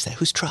truck is that?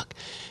 Whose truck?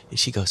 And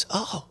she goes,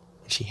 oh.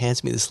 And she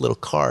hands me this little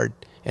card,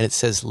 and it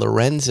says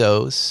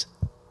Lorenzo's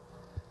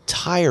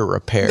Tire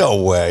Repair.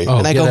 No way.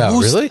 And I go,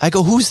 really? I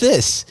go, who's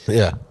this?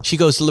 Yeah. She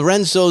goes,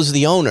 Lorenzo's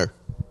the owner.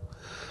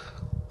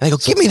 And I go,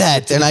 give me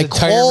that. And I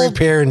tire call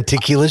repair and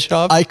tequila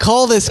shop. I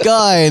call this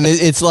guy, and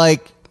it's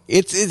like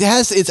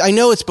I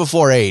know it's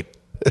before 8.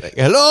 Like,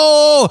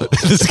 hello.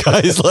 This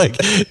guy's like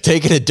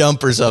taking a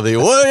dump or something.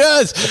 Well,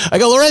 yes. I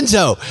go,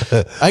 Lorenzo.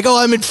 I go,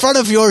 I'm in front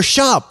of your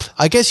shop.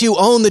 I guess you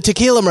own the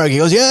Tequila Market. He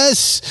goes,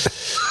 yes.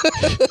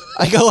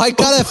 I go, I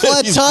got a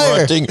flat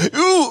tire.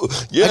 Ooh,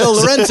 yes. I go,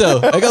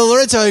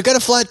 Lorenzo, I got a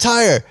flat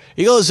tire.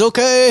 He goes,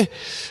 okay.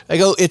 I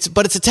go, it's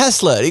a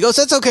Tesla. He goes,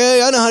 that's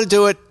okay. I know how to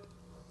do it.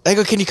 I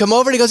go, can you come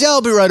over? And he goes, yeah,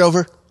 I'll be right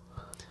over.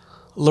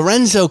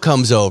 Lorenzo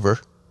comes over,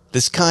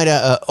 this kind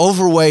of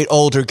overweight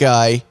older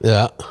guy.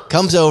 Yeah.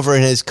 Comes over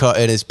in his car,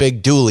 in his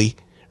big dually,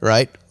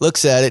 right?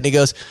 Looks at it and he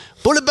goes,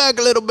 pull it back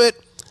a little bit.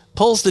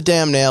 Pulls the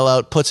damn nail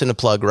out, puts in a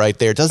plug right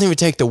there. Doesn't even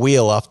take the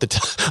wheel off the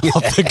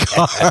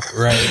car.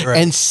 Right.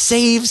 And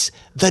saves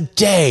the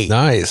day.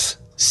 Nice.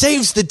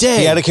 Saves the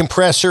day. He had a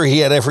compressor. He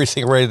had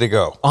everything ready to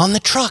go. On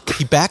the truck.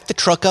 He backed the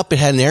truck up. It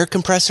had an air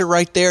compressor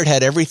right there. It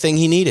had everything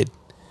he needed.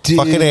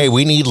 Fucking A,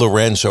 we need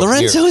Lorenzo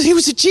here. He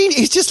was a genius.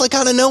 He's just like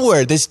out of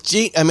nowhere.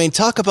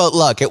 Talk about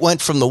luck. It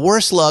went from the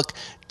worst luck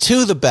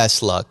to the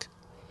best luck.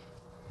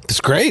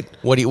 It's great.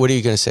 What are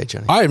you going to say,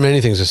 Johnny? I had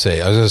many things to say.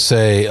 I was going to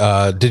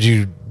say, did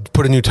you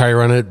put a new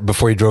tire on it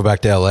before you drove back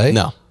to L.A.?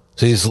 No.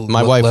 So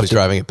my wife was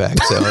driving it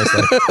back, so I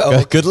was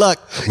like, good luck.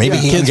 Maybe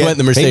kids went in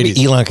the Mercedes.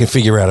 Maybe Elon can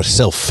figure out a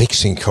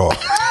self-fixing car.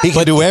 He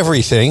can do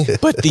everything.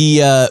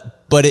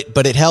 But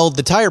it held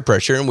the tire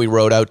pressure, and we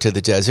rode out to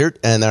the desert,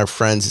 and our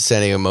friends at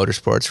San Diego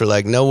Motorsports were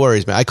like, no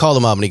worries, man. I called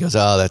him up, and he goes,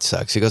 oh, that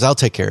sucks. He goes, I'll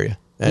take care of you,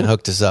 and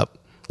hooked us up.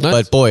 Nice.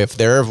 But boy, if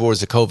there ever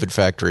was a COVID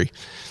factory,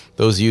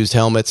 those used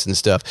helmets and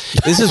stuff.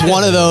 This is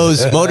one of those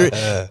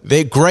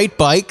they great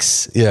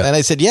bikes. Yeah. And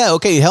I said, yeah,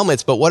 okay,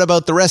 helmets, but what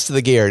about the rest of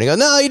the gear? And he goes,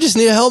 no, you just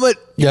need a helmet.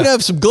 You can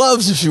have some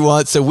gloves if you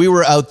want. So we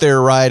were out there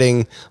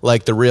riding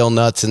like the real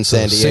nuts in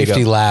San Diego.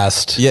 Safety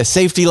last. Yeah,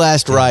 safety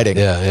last riding.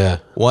 Yeah.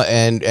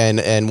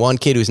 And one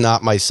kid who's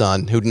not my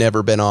son, who'd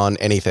never been on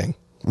anything.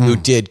 who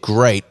did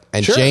great.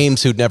 And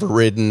James, who'd never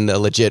ridden a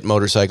legit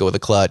motorcycle with a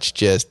clutch,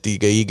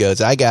 he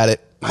goes, I got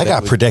it. I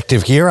got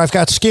protective gear. I've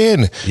got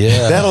skin.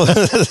 Yeah.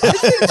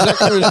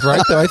 Zuckerman's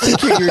right, though. I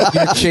think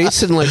you're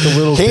chasing like a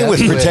little... Came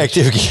with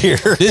protective gear.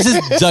 This is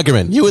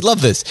Zuckerman. You would love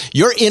this.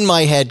 You're in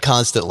my head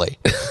constantly.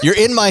 You're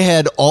in my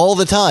head all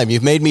the time.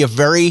 You've made me a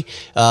very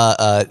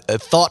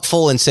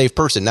thoughtful and safe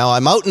person. Now,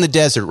 I'm out in the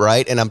desert,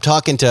 right? And I'm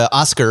talking to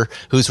Oscar,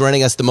 who's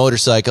renting us the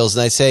motorcycles.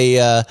 And I say,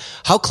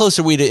 how close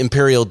are we to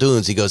Imperial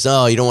Dunes? He goes,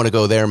 no, you don't want to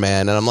go there,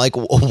 man. And I'm like,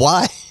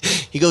 why?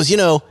 He goes,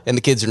 and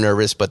the kids are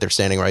nervous, but they're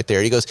standing right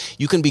there. He goes,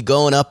 you can be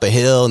going up a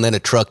hill and then a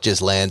truck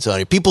just lands on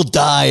you. People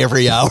die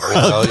every hour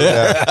out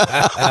there.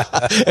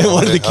 And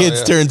one of the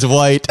kids turns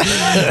white.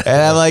 And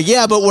I'm like,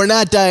 yeah, but we're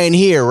not dying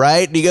here,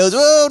 right? And he goes,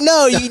 oh,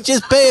 no, you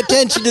just pay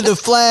attention to the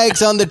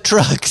flags on the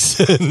trucks.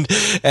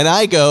 And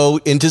I go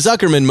into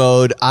Zuckerman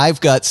mode.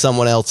 I've got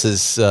someone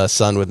else's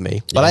son with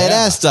me. But I had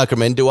asked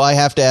Zuckerman, do I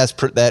have to ask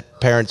that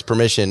parent's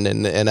permission?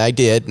 And I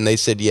did. And they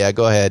said, yeah,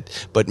 go ahead,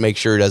 but make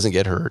sure he doesn't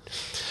get hurt.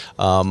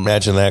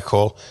 Imagine that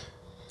call.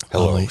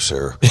 Hello,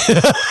 sir.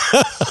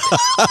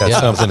 Got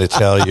something to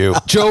tell you.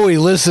 Joey,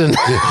 listen.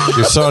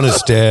 Your son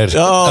is dead.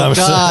 Oh,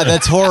 God,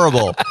 that's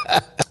horrible.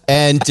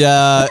 And they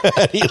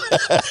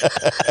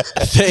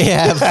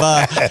have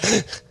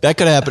that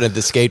could happen at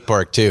the skate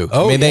park too.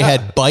 Oh, they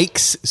had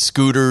bikes,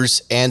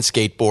 scooters, and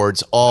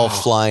skateboards all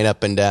flying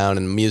up and down,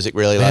 and music,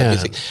 really loud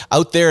music.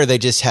 Out there, they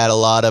just had a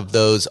lot of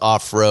those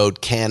off-road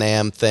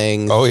Can-Am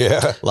things. Oh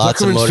yeah,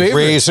 lots Zuckerman's of favorite,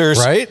 razors,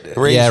 right?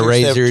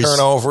 Razors.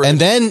 Turn over, and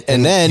then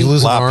you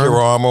lose lop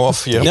your arm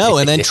off. Yeah. No,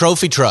 and then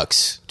trophy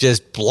trucks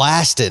just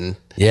blasting.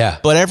 Yeah,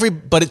 but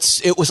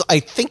it was.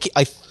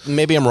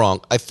 Maybe I'm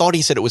wrong. I thought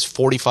he said it was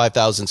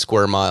 45,000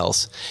 square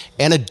miles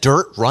and a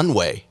dirt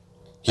runway,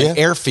 an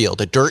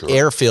airfield, a dirt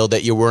airfield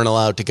that you weren't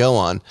allowed to go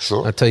on.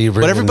 Sure, I tell you,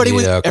 but everybody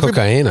was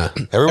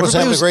cocaina. Everyone's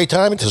having a great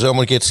time until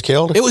someone gets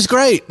killed. It was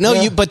great.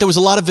 No, but there was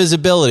a lot of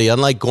visibility.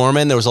 Unlike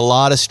Gorman, there was a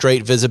lot of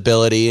straight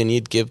visibility, and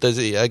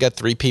I got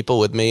 3 people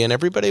with me, and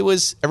everybody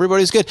was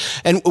good.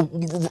 And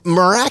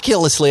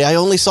miraculously, I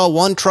only saw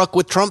one truck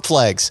with Trump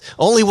flags.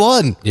 Only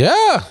one.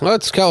 Yeah, well,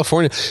 it's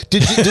California.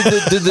 Did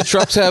the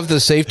trucks have the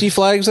safety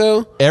flags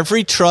though?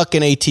 Every truck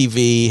and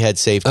ATV had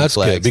safety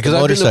flags. Good, because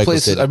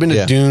I've been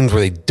to dunes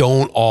where they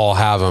don't all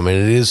have them, and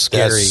it is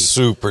scary. That's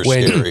super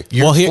when scary.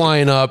 You're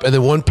flying up, and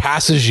then one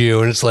passes you,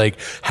 and it's like,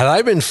 had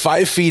I been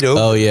 5 feet over?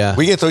 Oh yeah,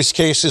 we get those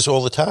cases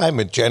all the time.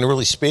 And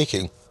generally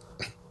speaking,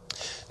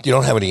 you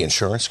don't have any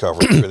insurance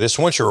coverage for this.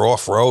 Once you're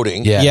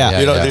off-roading,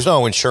 there's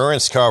no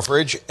insurance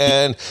coverage,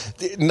 and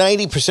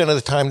 90% of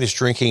the time there's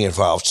drinking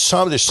involved.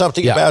 There's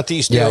something about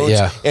these dunes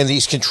and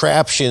these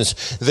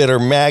contraptions that are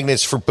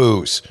magnets for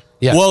booze.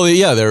 Yeah. Well,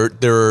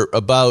 there are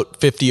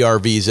about 50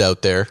 RVs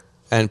out there,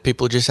 and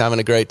people are just having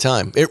a great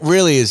time. It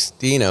really is,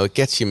 it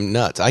gets you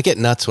nuts. I get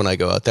nuts when I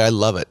go out there. I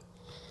love it.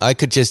 I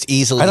could just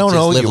easily. I don't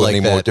know live you like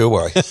anymore, that. do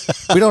I?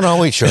 We don't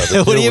know each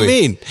other. What do you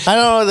mean? I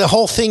don't know. The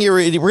whole thing, you're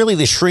really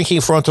the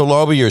shrinking frontal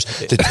lobe of yours.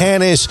 The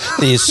tennis,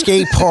 the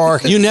skate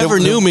park. You never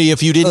knew me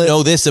if you didn't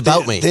know this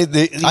about me. I've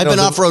been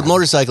off-road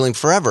motorcycling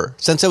forever,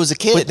 since I was a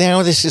kid. But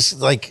now this is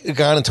like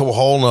gone into a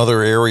whole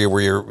other area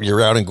where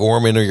you're out in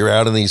Gorman or you're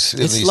out in these.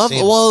 It's lovely.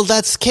 Well,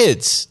 that's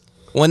kids.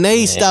 When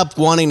they stop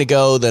wanting to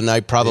go, then I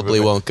probably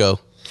won't go.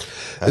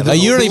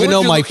 You don't even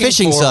know my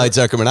fishing side,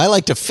 Zuckerman. I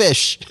like to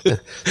fish.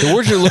 The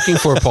word you're looking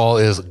for, Paul,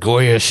 is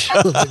goyish.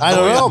 I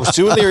don't know.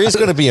 Soon there is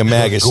going to be a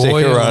MAGA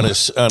sticker on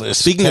his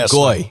Speaking of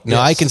goy,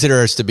 now I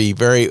consider us to be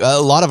a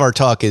lot of our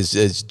talk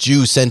is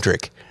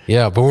Jew-centric.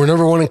 Yeah, but we're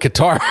number 1 in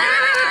Qatar.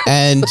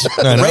 And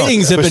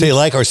ratings have been... They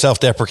like our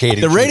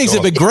self-deprecating. The ratings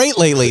have been great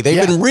lately.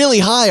 They've been really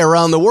high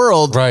around the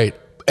world. Right.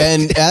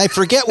 And I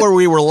forget where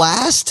we were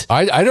last.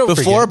 I don't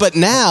before, forget. But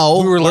now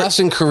we were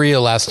last in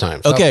Korea last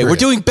time. Okay, we're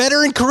doing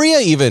better in Korea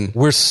even.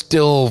 We're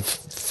still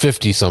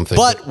 50 something,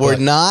 but we're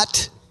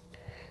not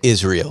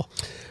Israel.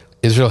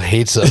 Israel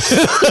hates us.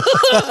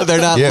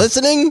 They're not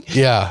listening.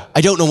 Yeah,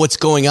 I don't know what's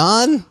going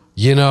on.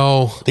 They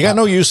got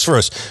no use for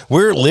us.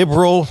 We're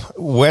liberal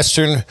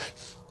Western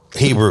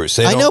Hebrews.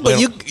 I know, but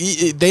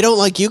they don't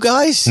like you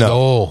guys?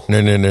 No.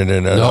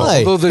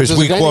 Why? Because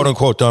we quote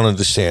unquote don't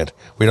understand.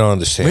 We don't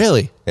understand.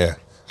 Really? Yeah.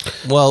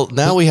 Well,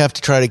 now we have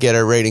to try to get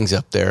our ratings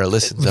up there.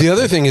 The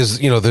other thing is,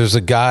 there's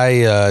a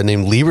guy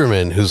named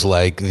Lieberman who's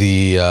like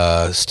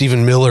the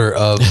Stephen Miller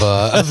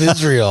of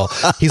Israel.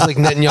 He's like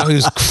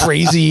Netanyahu's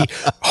crazy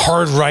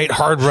hard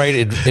right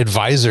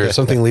advisor,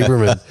 something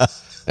Lieberman,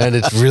 and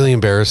it's really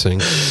embarrassing.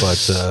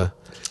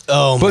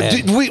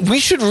 But we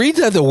should read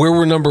that though. Where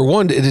we're number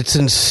 1, it's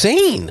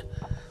insane.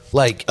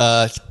 Like,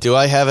 do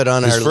I have it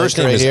on his our first list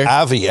name right is here?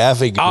 Avi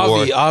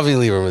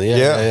Lieberman.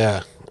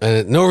 Yeah.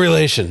 And no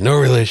relation.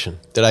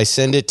 Did I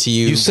send it to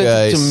you? You sent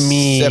guys it to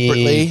me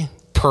separately.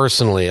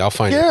 Personally, I'll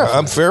find it. Yeah,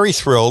 I'm very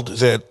thrilled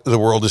that the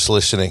world is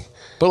listening.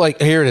 But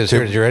like, here it is.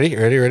 You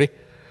ready?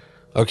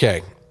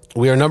 Okay,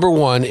 we are number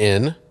 1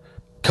 in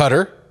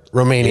Qatar,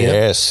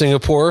 Romania,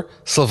 Singapore,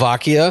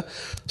 Slovakia,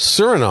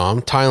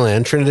 Suriname,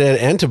 Thailand, Trinidad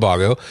and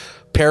Tobago,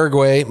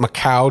 Paraguay,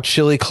 Macau,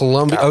 Chile,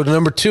 Colombia. Oh,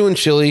 number 2 in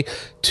Chile,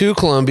 2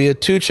 Colombia,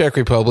 2 Czech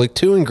Republic,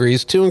 2 in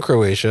Greece, 2 in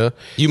Croatia.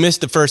 You missed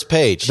the first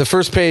page. The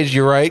first page,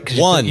 you're right. 'Cause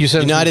 1, you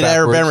said United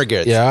Arab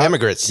Emirates. Yeah.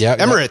 Emirates. Yeah.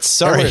 Emirates,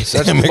 sorry. Emirates.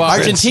 That's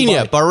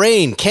Argentina,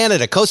 Bahrain,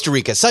 Canada, Costa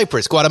Rica,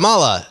 Cyprus,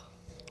 Guatemala,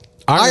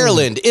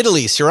 Ireland,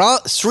 Italy,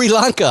 Sri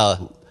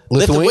Lanka,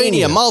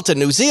 Lithuania, Malta,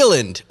 New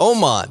Zealand,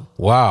 Oman.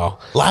 Wow.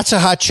 Lots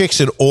of hot chicks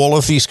in all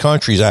of these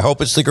countries. I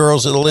hope it's the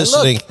girls that are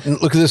listening.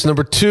 Look at this.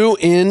 Number 2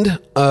 in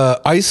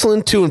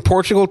Iceland, 2 in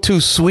Portugal, 2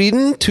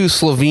 Sweden, 2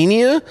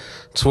 Slovenia.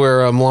 It's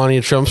where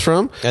Melania Trump's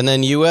from. And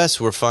then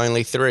U.S., we're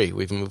finally 3.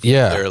 We've moved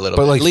there a little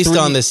bit. Like at least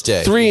on this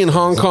day. 3 in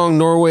Hong Kong,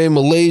 Norway,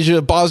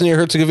 Malaysia, Bosnia,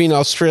 Herzegovina,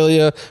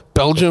 Australia,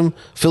 Belgium,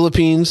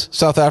 Philippines,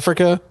 South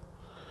Africa.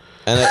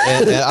 And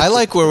I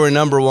like where we're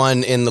number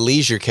 1 in the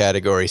leisure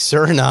category.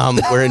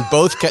 Suriname, we're in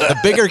both. The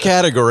bigger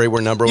category,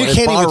 we're number 1. You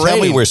can't even tell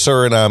me where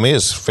Suriname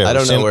is. I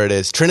don't know where it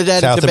is.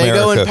 Trinidad South and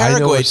Tobago America. and Paraguay, I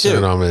know where too.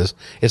 Suriname is.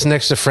 It's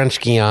next to French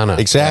Guiana.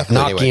 Exactly.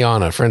 Not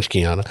Guyana, French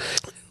Guiana.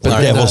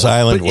 But Devil's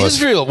Island was.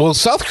 Israel, well,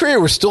 South Korea,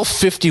 we're still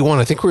 51.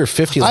 I think we were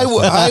 50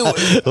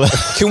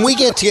 last Can we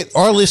get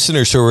our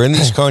listeners who are in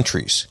these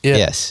countries? Yeah.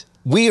 Yes.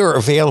 We are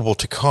available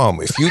to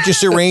come. If you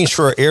just arrange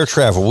for air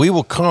travel, we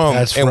will come.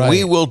 That's and right.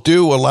 we will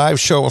do a live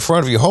show in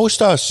front of you.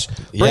 Host us.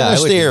 Bring I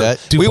us would do there. that.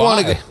 We Dubai.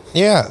 want to go.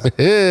 Yeah.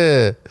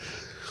 Yeah.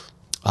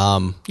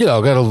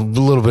 I've got a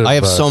little bit of I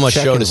have so much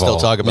check show to still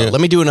involved. talk about. Yeah. Let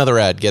me do another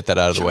ad. Get that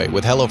out of the way.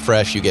 With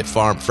HelloFresh, you get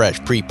farm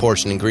fresh,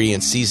 pre-portioned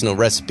ingredients, seasonal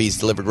recipes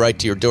delivered right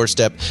to your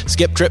doorstep.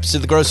 Skip trips to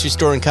the grocery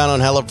store and count on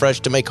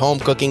HelloFresh to make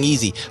home cooking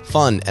easy,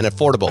 fun, and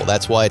affordable.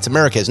 That's why it's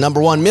America's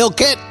 #1 meal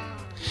kit.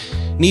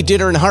 Need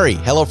dinner in a hurry?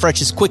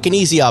 HelloFresh's quick and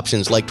easy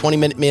options like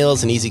 20-minute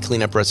meals and easy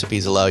cleanup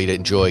recipes allow you to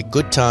enjoy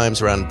good times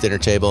around the dinner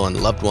table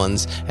and loved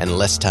ones and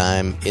less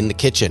time in the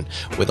kitchen.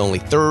 With over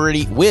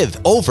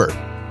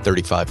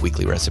 35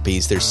 weekly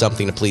recipes, there's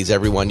something to please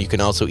everyone. You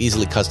can also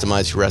easily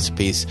customize your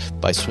recipes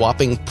by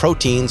swapping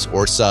proteins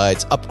or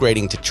sides,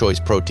 upgrading to choice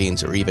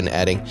proteins, or even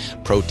adding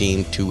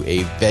protein to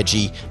a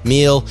veggie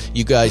meal.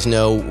 You guys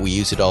know we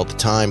use it all the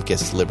time.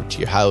 Gets delivered to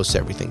your house.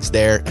 Everything's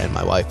there. And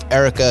my wife,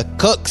 Erica,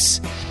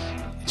 cooks.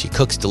 She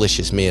cooks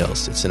delicious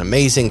meals. It's an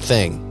amazing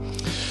thing.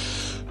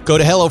 Go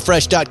to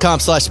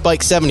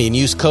HelloFresh.com/Spike70 and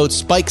use code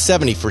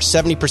Spike70 for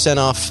 70%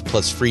 off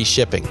plus free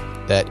shipping.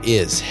 That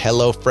is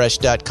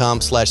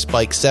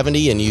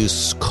HelloFresh.com/Spike70 and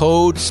use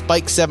code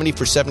Spike70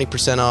 for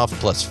 70% off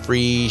plus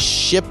free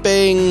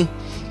shipping.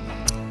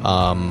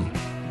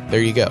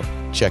 There you go.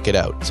 Check it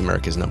out. It's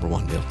America's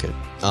 #1 meal kit.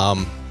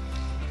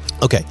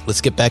 Okay,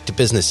 let's get back to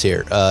business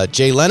here.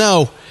 Jay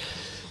Leno,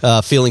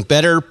 feeling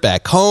better,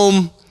 back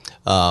home.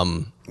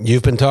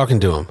 You've been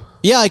talking to him.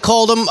 Yeah, I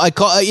called him. Of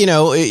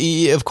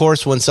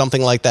course, when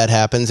something like that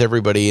happens,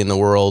 everybody in the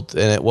world,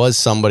 and it was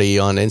somebody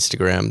on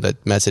Instagram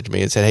that messaged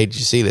me and said, "Hey, did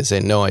you see this?" I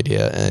had no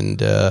idea. And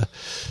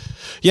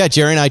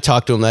Jerry and I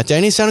talked to him that day,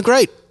 and he sounded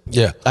great.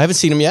 Yeah. I haven't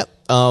seen him yet,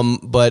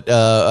 but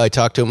I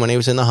talked to him when he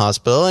was in the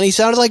hospital, and he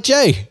sounded like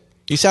Jay.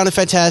 He sounded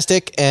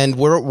fantastic, and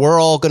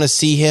we're all going to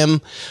see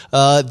him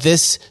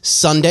this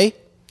Sunday.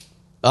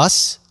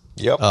 Us.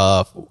 Yep.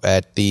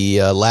 At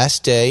the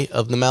last day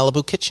of the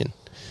Malibu Kitchen.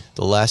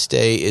 The last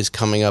day is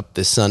coming up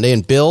this Sunday,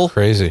 and Bill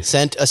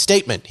sent a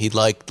statement he'd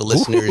like the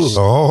listeners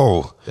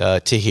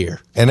to hear.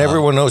 And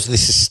everyone knows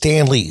this is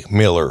Stanley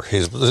Miller.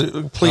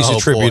 Please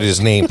attribute his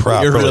name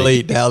properly. You're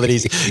really now that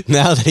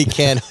he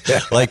can't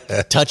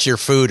touch your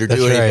food or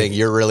do anything. Right.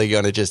 You're really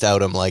going to just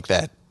out him like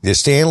that. The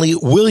Stanley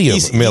William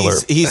Miller.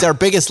 He's our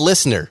biggest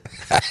listener.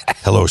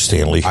 Hello,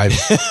 Stanley.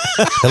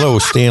 Hello,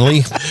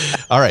 Stanley.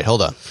 All right,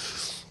 hold on.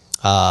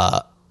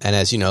 And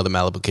as you know, the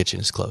Malibu Kitchen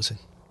is closing.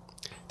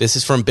 This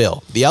is from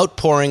Bill. The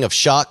outpouring of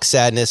shock,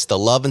 sadness, the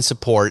love and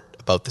support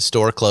about the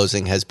store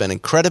closing has been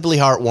incredibly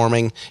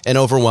heartwarming and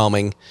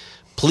overwhelming.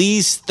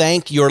 Please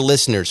thank your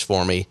listeners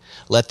for me.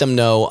 Let them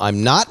know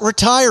I'm not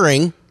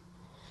retiring.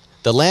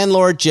 The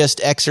landlord just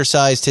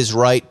exercised his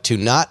right to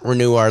not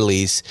renew our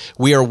lease.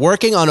 We are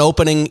working on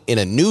opening in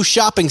a new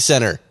shopping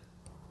center.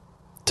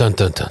 Dun,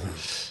 dun, dun.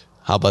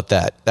 How about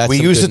that? That's we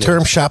use the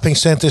term shopping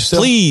center still?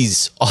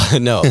 Please.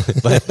 No,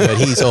 but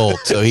he's old,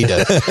 so he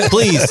does.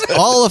 Please,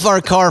 all of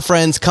our car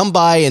friends, come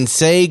by and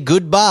say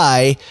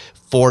goodbye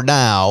for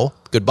now.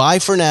 Goodbye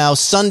for now.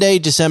 Sunday,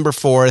 December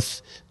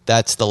 4th.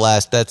 That's the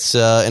last. That's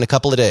in a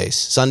couple of days.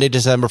 Sunday,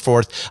 December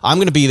 4th. I'm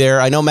going to be there.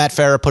 I know Matt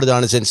Farah put it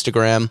on his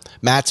Instagram.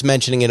 Matt's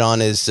mentioning it on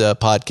his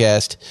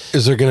podcast.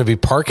 Is there going to be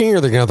parking, or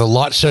are they going to have the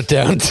lot shut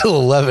down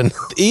until 11?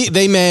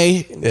 They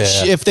may.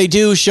 Yeah. If they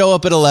do show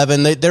up at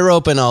 11, they're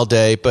open all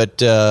day. But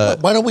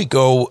why don't we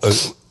go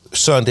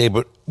Sunday,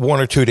 but 1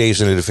 or 2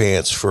 days in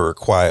advance for a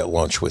quiet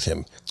lunch with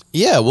him?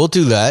 Yeah, we'll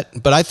do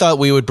that. But I thought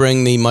we would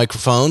bring the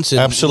microphones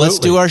and let's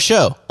do our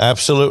show.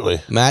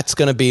 Absolutely. Matt's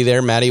going to be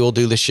there. Matty will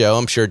do the show.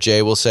 I'm sure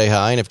Jay will say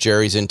hi. And if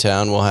Jerry's in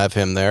town, we'll have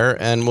him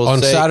there. And we'll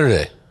on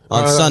Saturday.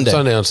 On Sunday.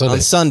 On Sunday.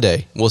 On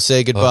Sunday. We'll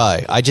say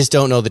goodbye. I just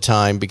don't know the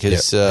time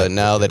because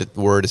now that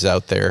word is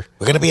out there.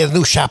 We're going to be at a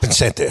new shopping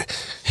center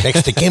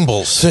next to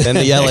Gimbals. And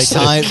the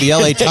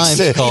LA Times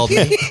called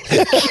me.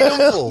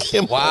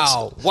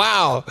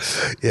 Wow.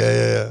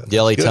 Yeah. The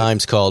LA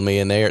Times called me,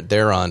 and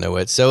they're onto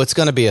it. So it's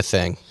going to be a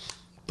thing.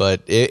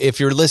 But if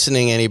you're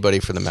listening, anybody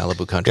from the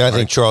Malibu Country Mart, I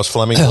think Charles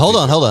Fleming. Hold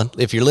on.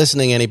 If you're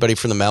listening, anybody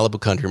from the Malibu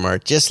Country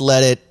Mart, just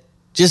let it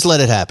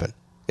happen.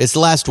 It's the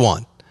last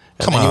one.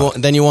 Come on.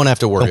 Then you won't have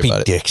to worry Don't be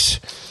about it. dicks.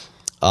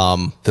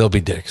 They'll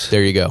be dicks.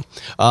 There you go.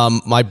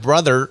 My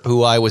brother,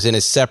 who I was in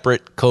a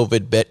separate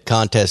COVID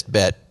contest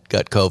bet,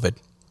 got COVID.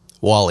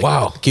 Wally.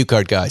 Wow. Cue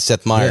card guy.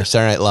 Seth Meyers,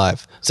 Saturday Night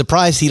Live.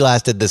 Surprised he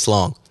lasted this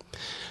long.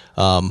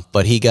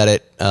 But he got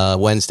it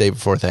Wednesday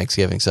before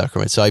Thanksgiving,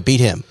 Zuckerman. So I beat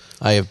him.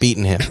 I have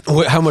beaten him.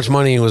 How much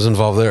money was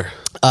involved there?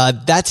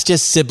 That's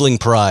just sibling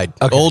pride.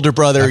 Okay. Older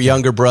brother,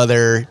 younger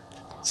brother,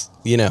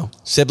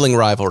 sibling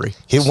rivalry.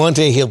 One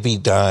day he'll be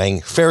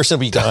dying. Ferris will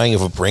be dying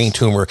of a brain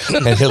tumor,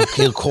 and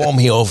he'll call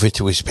me over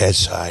to his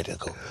bedside and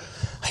go,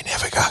 I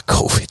never got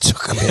COVID,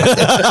 Zuckerman.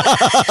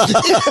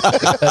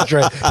 That's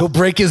right. He'll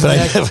break his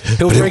neck.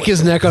 He'll break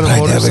his neck on a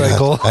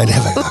motorcycle. I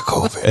never got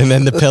COVID. And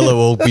then the pillow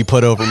will be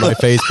put over my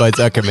face by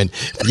Zuckerman.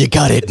 You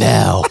got it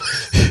now.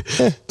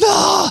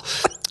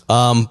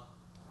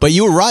 But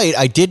you were right.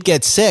 I did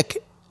get sick.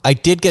 I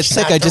just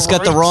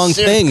got the wrong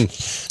thing.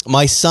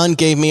 My son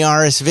gave me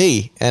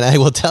RSV, and I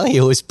will tell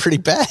you, it was pretty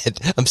bad.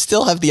 I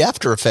still have the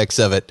after effects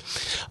of it.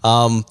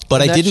 But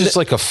and I didn't. It's just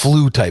like a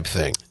flu type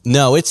thing.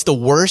 No, it's the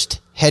worst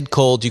head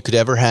cold you could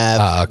ever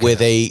have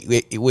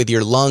with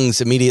your lungs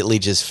immediately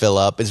just fill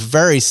up. It's a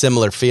very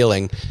similar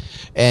feeling.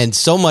 And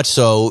so much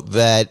so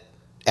that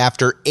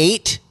after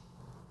 8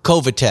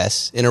 COVID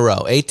tests in a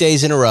row, 8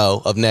 days in a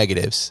row of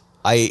negatives,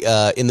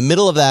 in the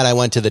middle of that, I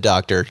went to the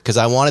doctor because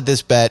I wanted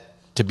this bet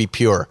to be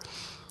pure.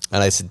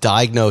 And I said,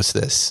 diagnose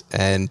this.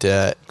 And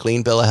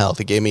clean bill of health.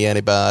 He gave me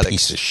antibiotics.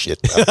 Piece of shit.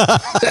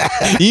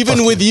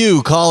 Even with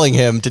you calling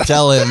him to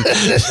tell him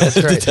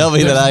to tell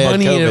me that I had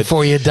money in COVID. it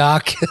for you,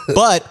 Doc.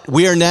 But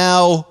we are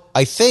now,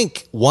 I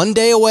think, 1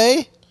 day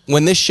away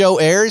when this show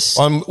airs.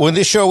 When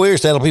this show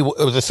airs, that'll be the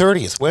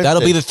 30th. Wednesday.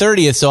 That'll be the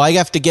 30th. So I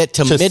have to get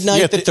to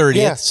midnight the 30th.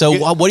 Yeah.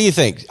 So what do you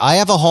think? I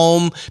have a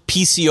home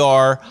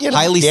PCR,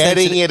 highly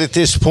getting sensitive. it at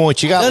this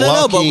point. You got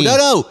lucky.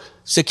 No.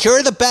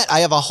 Secure the bet.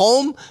 I have a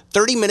home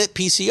 30-minute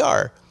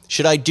PCR.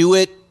 Should I do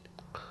it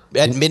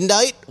at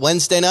midnight,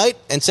 Wednesday night,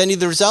 and send you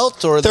the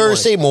results? Or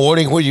Thursday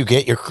morning when you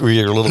get your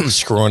little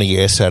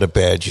scrawny ass out of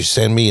bed, you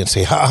send me and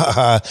say, ha, ha,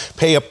 ha,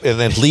 pay up, and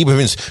then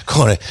Lieberman's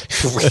going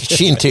to reach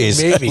into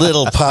his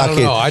little pocket. I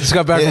don't know. I just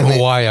got back from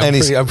Hawaii.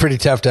 I'm pretty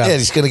tapped out. Yeah,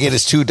 he's going to get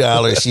his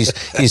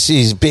 $2.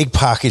 He's big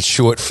pocket,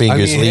 short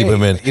fingers,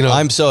 Lieberman. Hey,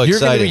 I'm so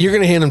excited. You're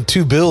going to hand him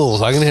 2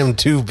 bills. I'm going to hand him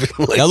 2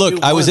 bills. Now,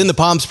 look, I was in the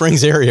Palm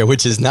Springs area,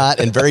 which is not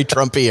a very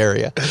Trumpy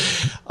area.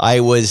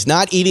 I was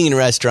not eating in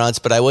restaurants,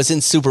 but I was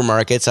in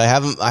supermarkets. I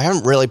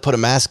haven't really put a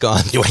mask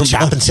on. You went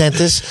shopping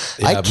centers?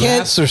 I can't.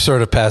 Masks are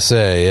sort of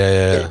passe.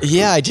 Yeah.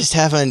 Yeah, I just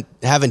haven't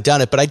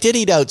done it. But I did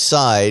eat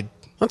outside.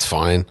 That's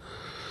fine.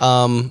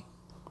 And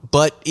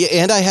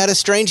I had a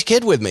strange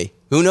kid with me.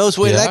 Who knows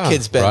where that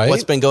kid's been? Right?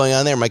 What's been going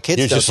on there? My kids.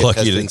 You're don't just get lucky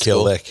you tested didn't in kill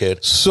school. that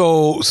kid.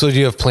 So do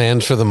you have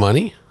plans for the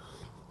money?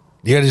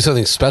 You got to do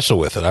something special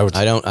with it.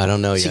 I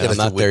don't know yet. I'm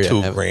not there yet.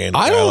 $2,000.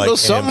 I don't know.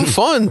 Something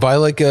fun. Buy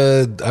like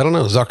a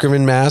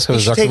Zuckerman mask. Have a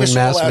Zuckerman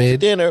mask made.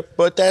 Dinner,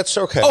 but that's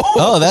okay.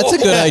 Oh, that's a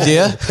good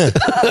idea.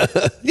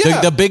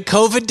 The big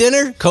COVID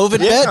dinner? COVID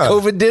bet?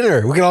 COVID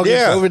dinner. We can all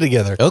get COVID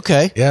together.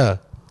 Okay. Yeah.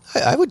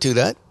 I would do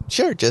that.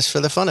 Sure, just for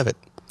the fun of it.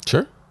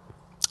 Sure.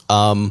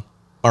 All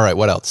right,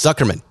 what else?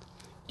 Zuckerman.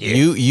 Yeah.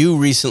 You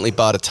recently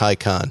bought a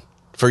Taycan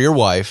for your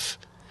wife,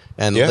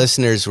 and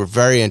listeners were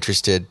very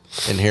interested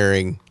in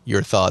hearing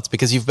your thoughts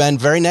because you've been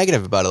very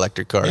negative about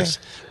electric cars,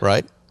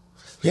 right?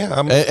 Yeah.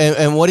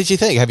 And what did you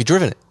think? Have you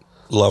driven it?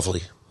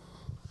 Lovely.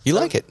 You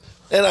like it?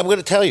 And I'm going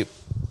to tell you,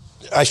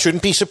 I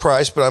shouldn't be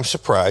surprised, but I'm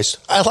surprised.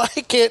 I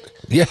like it.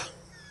 Yeah.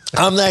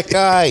 I'm that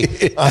guy.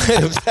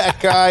 I'm that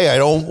guy. I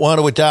don't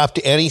want to adopt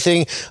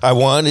anything. I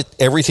want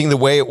everything the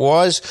way it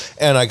was.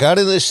 And I got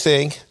in this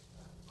thing.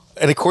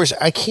 And, of course,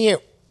 I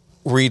can't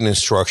read an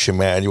instruction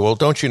manual.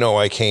 Don't you know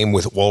I came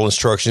with all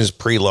instructions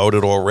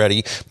preloaded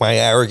already? My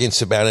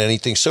arrogance about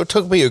anything. So it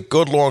took me a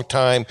good long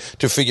time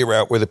to figure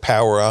out where the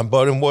power on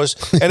button was.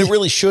 And it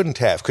really shouldn't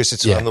have because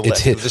it's on the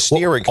left of the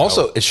steering column.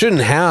 Also, it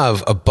shouldn't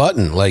have a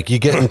button. Like you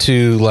get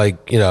into a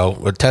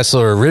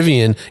Tesla or a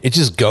Rivian, it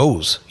just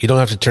goes. You don't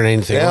have to turn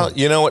anything on. Well,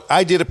 you know what?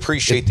 I did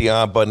appreciate the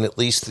on button, at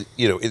least, at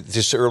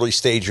this early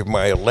stage of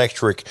my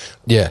electric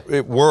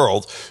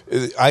world.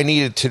 I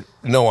needed to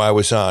know I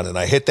was on, and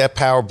I hit that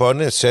power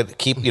button. It said,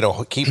 keep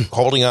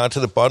holding on to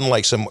the button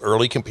like some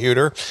early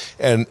computer.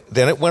 And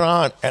then it went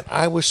on, and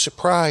I was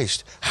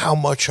surprised how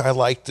much I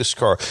liked this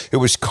car. It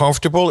was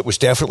comfortable. It was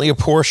definitely a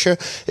Porsche.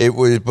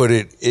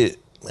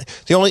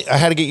 I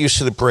had to get used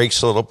to the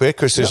brakes a little bit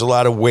because there's a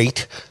lot of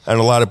weight and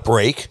a lot of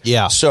brake.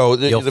 Yeah. So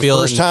the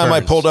first time I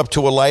pulled up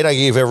to a light, I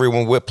gave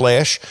everyone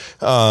whiplash.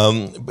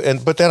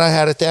 But then I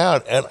had it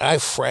down, and I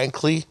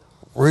frankly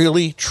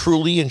really,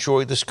 truly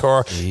enjoy this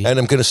car, and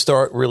I'm going to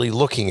start really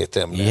looking at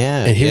them now.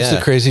 Yeah. And here's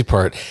the crazy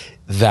part.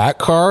 That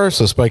car,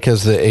 so Spike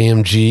has the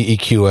AMG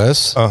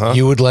EQS,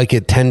 you would like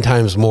it 10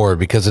 times more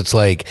because it's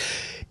like,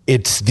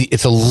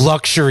 it's a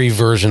luxury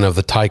version of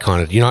the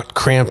Taycan. You're not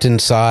cramped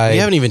inside. We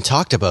haven't even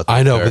talked about that.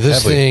 I know, but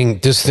this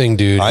thing,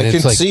 dude. I and can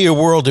it's like, see a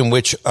world in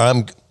which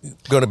I'm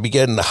going to be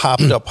getting the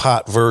hopped up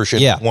hot version,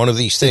 Yeah. one of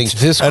these things.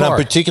 It's this and car.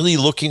 I'm particularly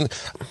looking.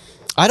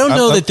 I don't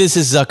know that this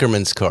is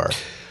Zuckerman's car.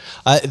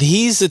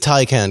 He's the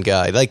Taycan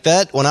guy. Like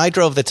that, when I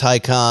drove the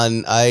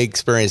Taycan, I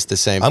experienced the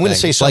same thing. I'm going to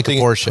say something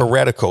like a Porsche.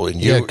 heretical,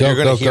 and Yeah, you're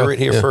going to hear go. it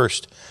here Yeah.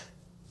 first.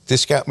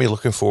 This got me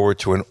looking forward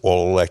to an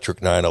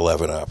all-electric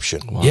 911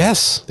 option. Wow.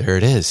 yes. There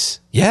it is.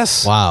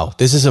 Yes. Wow.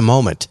 This is a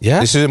moment.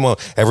 Yeah. This is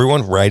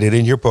everyone write it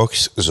in your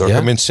books.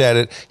 Zuckerman said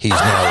it. He's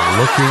now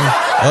looking.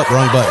 Oh,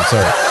 wrong button.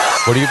 Sorry.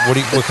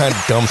 What kind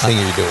of dumb thing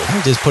are you doing?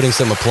 I'm just putting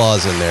some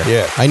applause in there.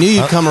 Yeah. I knew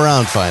you'd come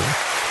around finally.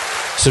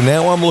 So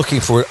now I'm looking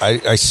for it.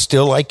 I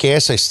still like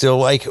gas. I still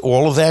like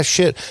all of that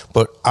shit.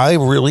 But I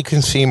really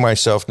can see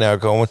myself now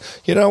going,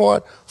 you know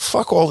what?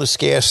 Fuck all this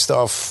gas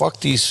stuff. Fuck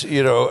these, So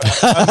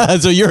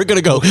you're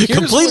going to go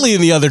completely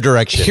in the other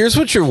direction. Here's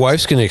what your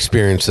wife's going to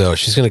experience, though.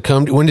 She's going to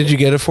come. When did you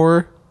get it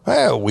for her?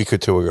 a week or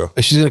two ago.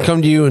 She's going to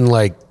come to you in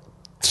like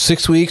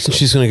 6 weeks, and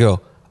she's going to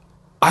go,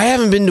 I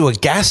haven't been to a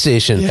gas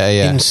station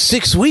in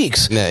 6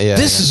 weeks.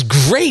 This is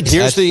great.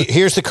 Here's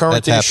the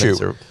current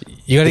issue.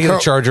 You got to get a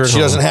charger. She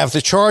doesn't have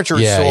the charger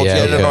installed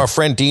yet. okay. And our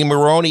friend Dean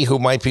Maroney, who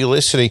might be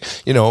listening,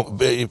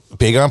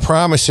 big on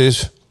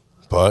promises,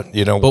 but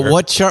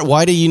But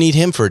why do you need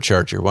him for a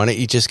charger? Why don't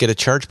you just get a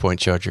charge point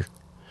charger?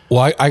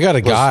 Well, I got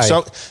a guy.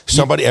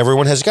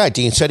 Everyone has a guy.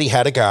 Dean said he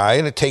had a guy,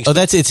 and it takes. Oh,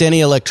 it's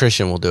any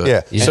electrician will do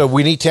it. Yeah. So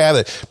we need to have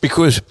it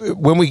because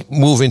when we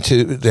move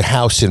into the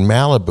house in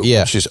Malibu,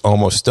 which is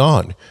almost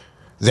done,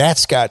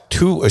 that's got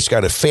it's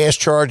got a fast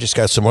charge, it's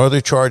got some other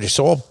charge, it's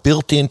all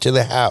built into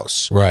the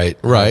house. Right.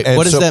 And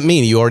what does that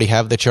mean? You already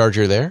have the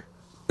charger there?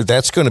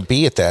 That's going to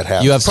be at that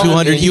house. You have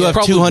 200. You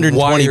have 220.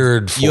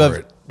 Wired for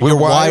it. We're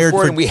wired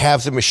for it, and we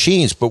have the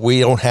machines, but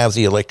we don't have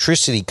the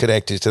electricity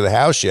connected to the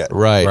house yet.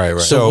 Right.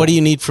 So what do you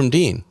need from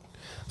Dean?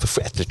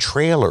 At the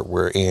trailer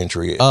where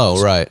Andrea is.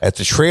 Oh, right. At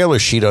the trailer,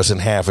 she doesn't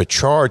have a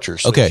charger,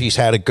 so Okay. she's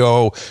had to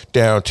go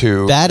down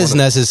to... That is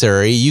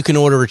necessary. You can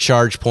order a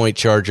charge point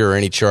charger or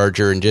any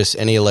charger, and just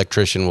any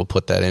electrician will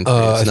put that in for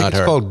you. It's not it's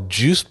her. called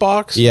Juice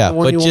Box. Yeah,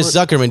 but just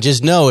Zuckerman,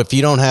 just know if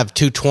you don't have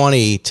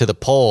 220 to the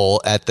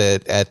pole at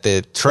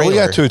the trailer... Well, we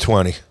got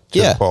 220 to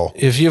the pole.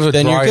 If you have a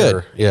Then you're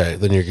dryer, good.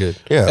 then you're good.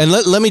 Yeah. And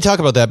let me talk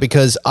about that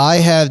because I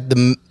had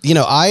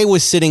I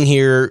was sitting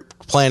here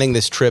planning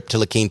this trip to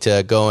La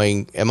Quinta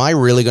going, am I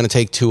really going to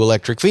take 2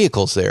 electric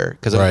vehicles there?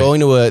 Because I'm going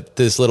to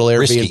this little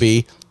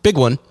Airbnb, big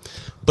one,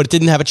 but it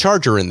didn't have a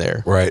charger in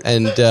there. Right.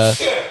 And,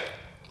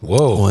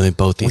 whoa. well, they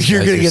both these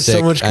You're guys going to are get sick.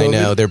 so much COVID. I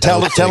know. They're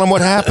Tell them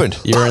what happened.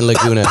 You're in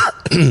Laguna.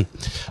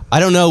 I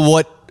don't know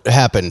what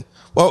happened.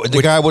 Well,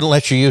 the guy wouldn't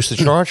let you use the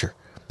charger.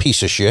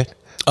 Piece of shit.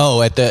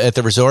 Oh, at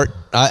the resort,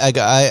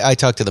 I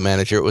talked to the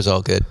manager. It was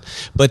all good,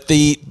 but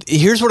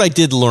here's what I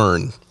did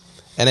learn,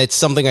 and it's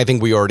something I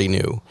think we already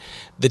knew.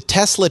 The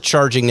Tesla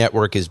charging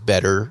network is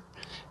better,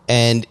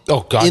 and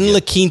La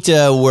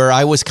Quinta, where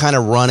I was kind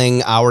of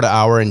running hour to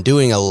hour and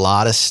doing a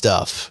lot of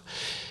stuff,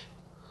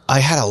 I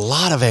had a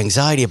lot of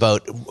anxiety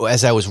about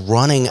as I was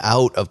running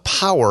out of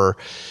power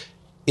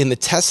in the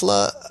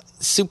Tesla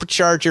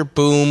supercharger.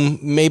 Boom,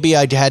 maybe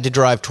I had to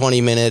drive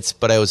 20 minutes,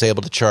 but I was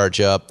able to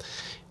charge up.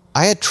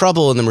 I had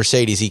trouble in the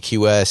Mercedes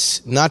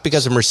EQS, not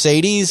because of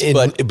Mercedes,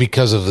 but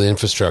because of the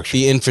infrastructure.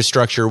 The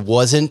infrastructure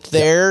wasn't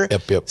there.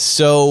 Yep.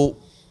 So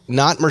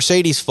not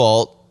Mercedes'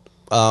 fault,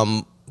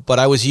 but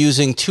I was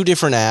using 2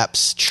 different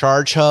apps.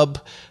 Charge Hub,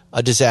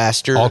 a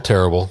disaster. All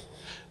terrible.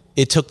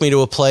 It took me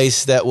to a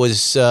place that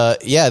was,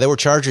 there were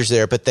chargers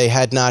there, but they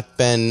had not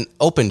been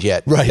opened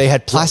yet. Right. They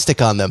had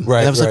plastic on them.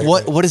 Right. And I was like,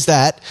 what is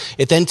that?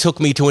 It then took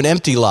me to an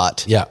empty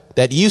lot. Yeah.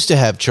 That used to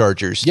have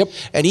chargers. Yep.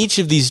 And each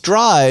of these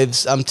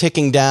drives, I'm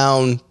ticking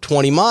down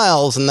 20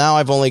 miles, and now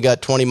I've only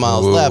got 20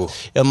 miles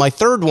left. And my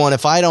third one,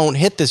 if I don't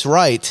hit this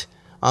right,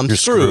 You're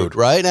screwed.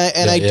 Right?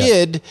 And I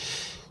did.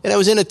 And I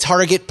was in a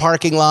Target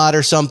parking lot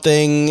or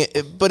something,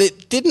 but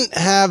it didn't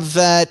have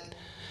that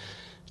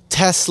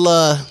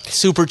Tesla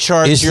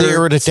supercharger. Is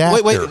there an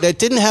adapter? Wait. That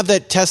didn't have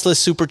that Tesla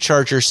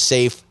supercharger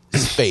safe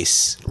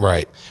space.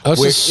 Right.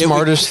 That's the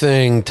smartest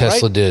thing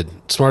Tesla did.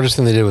 Smartest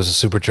thing they did was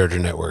a supercharger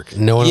network.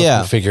 No one else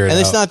can figure it out. And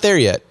it's not there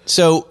yet.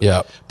 So,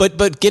 yeah.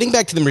 But getting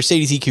back to the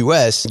Mercedes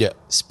EQS,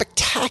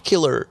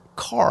 spectacular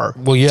car.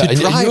 Well, yeah, to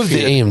drive you have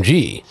the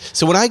AMG.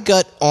 So when I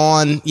got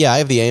on, I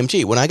have the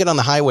AMG. When I got on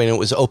the highway and it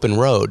was open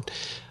road,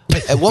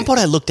 at one point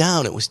I looked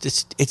down. It was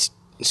just, it's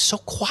so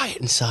quiet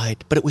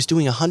inside, but it was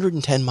doing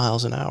 110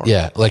 miles an hour.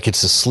 Yeah, like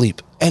it's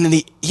asleep. And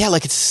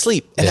like it's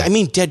asleep. And I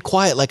mean dead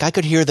quiet. Like I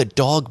could hear the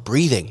dog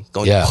breathing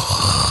going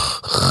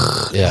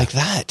like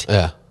that.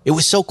 Yeah. It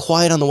was so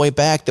quiet on the way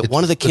back that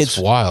one of the kids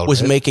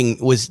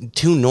was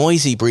too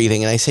noisy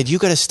breathing, and I said, "You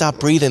got to stop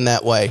breathing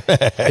that way."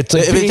 It's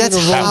like that's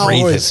how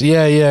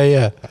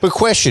Yeah. But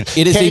question: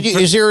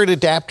 is there an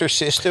adapter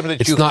system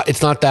that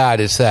It's not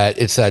that. It's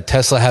that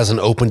Tesla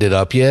hasn't opened it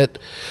up yet.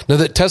 Now,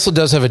 that Tesla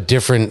does have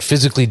a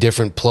physically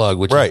different plug,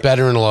 which is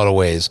better in a lot of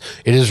ways.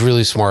 It is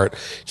really smart,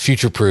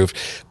 future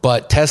proof.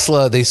 But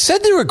Tesla, they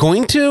said they were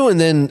going to, and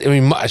then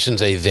I shouldn't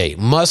say they.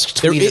 Musk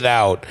tweeted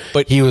out,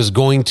 but he was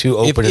going to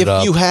open it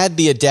up. If you had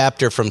the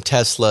adapter from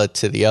Tesla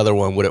to the other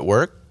one, would it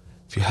work?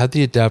 If you had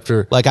the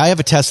adapter, like I have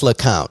a Tesla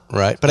account,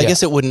 right? But I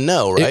guess it wouldn't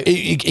know, right?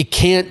 It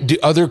can't do.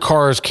 Other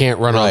cars can't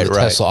run on the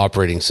Tesla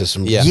operating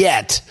system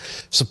yet.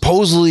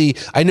 Supposedly,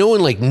 I know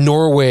in like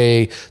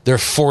Norway, they're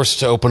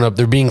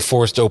being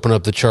forced to open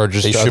up the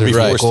chargers. They to should other be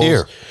vehicles. forced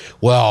here.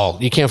 Well,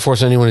 you can't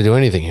force anyone to do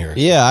anything here.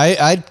 Yeah,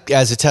 I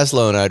as a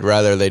Tesla owner, I'd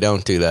rather they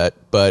don't do that.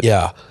 But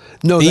yeah.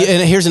 No,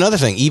 and here's another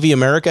thing. EV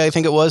America, I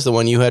think it was, the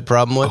one you had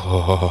problem with.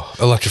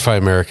 Electrify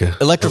America.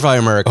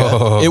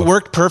 It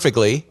worked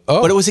perfectly,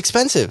 but it was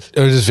expensive. It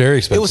was very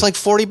expensive. It was like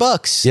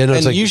 $40. Yeah, no,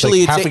 it's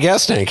usually half a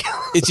gas tank.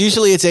 It's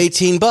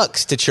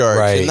 $18 to charge.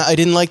 Right. And I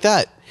didn't like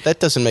that.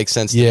 That doesn't make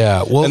sense to me.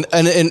 Well,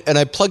 and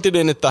I plugged it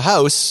in at the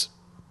house.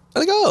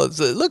 I go,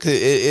 look,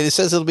 it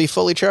says it'll be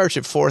fully charged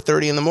at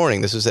 4:30 in the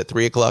morning. This was at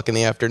 3 o'clock in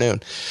the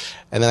afternoon.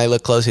 And then I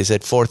looked closely. It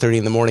said 4:30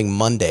 in the morning,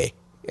 Monday.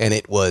 And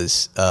it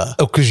was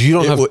because you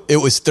don't have it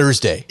was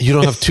Thursday. You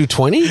don't have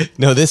 220?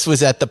 No, this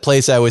was at the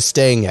place I was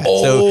staying at.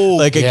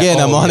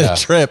 I'm on a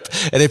trip,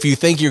 and if you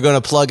think you're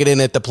going to plug it in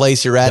at the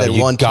place you're at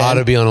 110, you got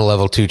to be on a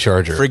level 2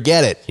 charger.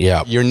 Forget it.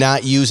 Yeah, you're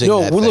not using.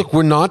 No, look,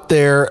 we're not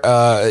there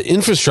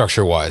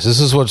infrastructure wise. This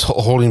is what's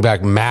holding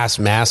back mass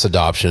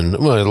adoption.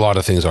 Well, a lot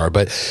of things are,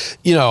 but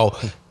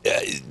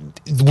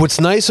what's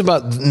nice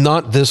about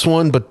not this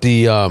one, but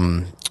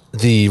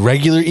the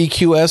regular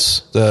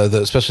EQS,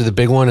 especially the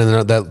big one,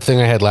 and that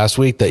thing I had last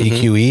week, the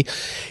EQE,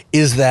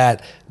 is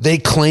that they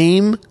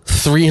claim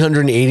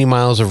 380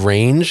 miles of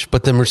range,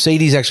 but the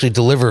Mercedes actually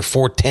deliver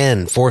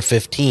 410,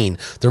 415.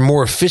 They're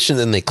more efficient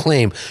than they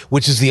claim,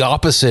 which is the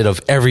opposite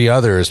of every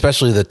other,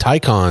 especially the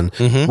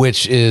Taycan,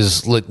 which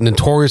is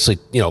notoriously,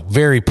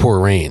 very poor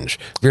range,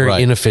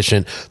 very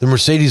inefficient. The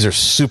Mercedes are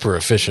super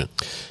efficient.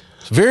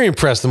 Very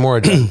impressed the more I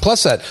do.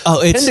 Plus that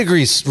 10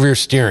 degrees rear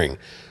steering.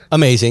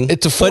 Amazing.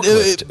 It's a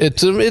forklift.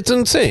 It's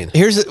insane.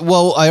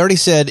 I already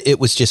said it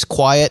was just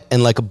quiet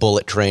and like a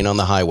bullet train on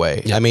the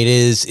highway. Yeah. I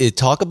mean,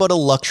 talk about a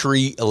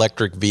luxury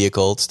electric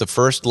vehicle. It's the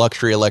first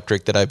luxury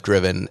electric that I've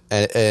driven.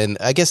 And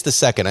I guess the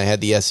second, I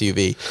had the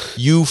SUV.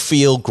 You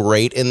feel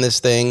great in this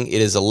thing.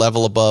 It is a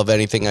level above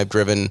anything I've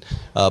driven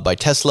by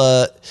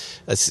Tesla,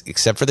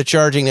 except for the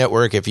charging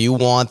network. If you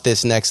want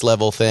this next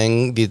level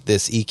thing,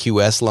 this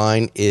EQS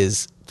line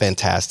is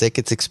fantastic.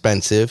 It's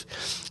expensive.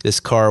 This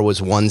car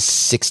was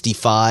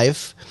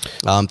 $165,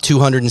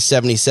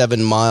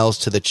 277 miles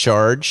to the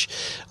charge.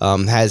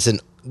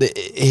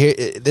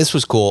 This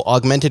was cool.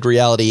 Augmented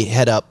reality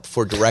head up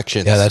for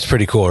directions. Yeah, that's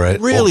pretty cool, right?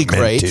 Really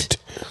great.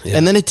 Yeah.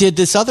 And then it did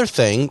this other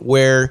thing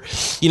where,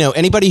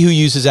 anybody who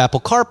uses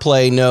Apple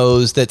CarPlay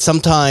knows that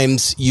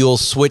sometimes you'll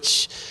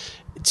switch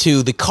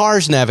to the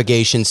car's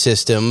navigation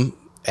system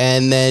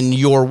and then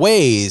your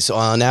Waze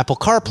on Apple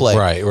CarPlay.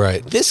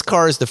 Right. This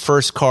car is the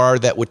first car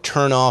that would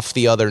turn off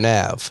the other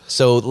nav.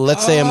 So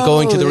let's say I'm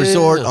going to the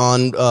resort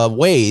on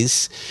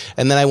Waze,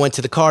 and then I went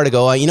to the car to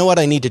go, you know what,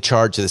 I need to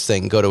charge this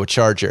thing, go to a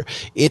charger.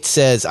 It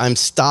says I'm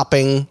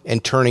stopping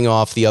and turning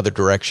off the other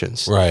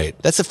directions. Right.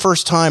 That's the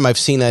first time I've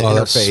seen that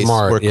interface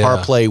where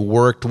CarPlay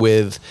worked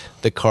with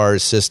the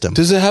car's system.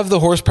 Does it have the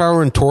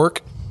horsepower and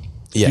torque?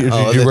 Yeah.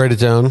 Did you write it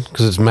down?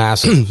 Because it's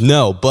massive.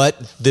 No, but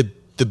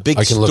the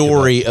big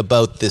story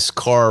about this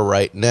car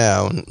right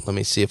now, and let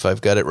me see if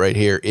I've got it right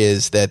here,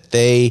 is that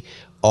they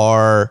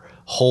are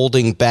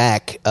holding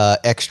back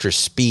extra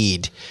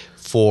speed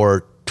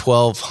for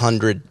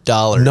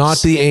 $1,200.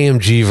 Not the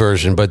AMG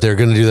version, but they're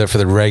going to do that for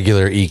the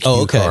regular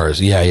EQ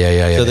cars. Yeah.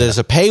 So there's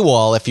a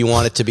paywall if you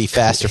want it to be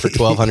faster for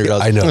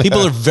 $1,200. I know.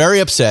 People are very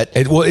upset.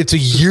 It's a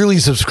yearly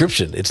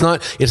subscription. It's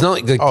not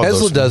like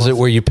Tesla does it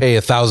where you pay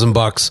 $1,000,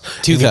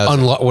 $2,000,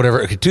 unlock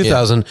whatever,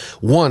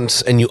 $2,000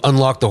 once, and you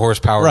unlock the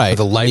horsepower for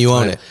the lifetime. You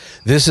own it.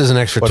 This is an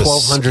extra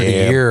 $1,200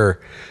 a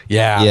year.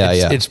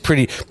 Yeah. It's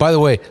pretty. By the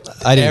way,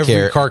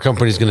 every car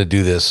company is going to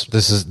do this.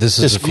 This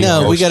is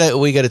no. We got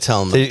to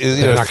tell them.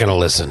 They're not going to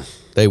listen.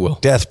 They will.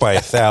 Death by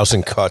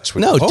 1,000 cuts.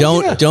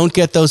 Don't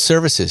get those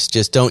services.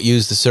 Just don't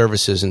use the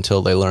services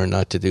until they learn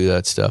not to do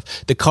that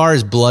stuff. The car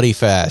is bloody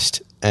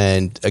fast,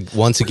 and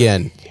once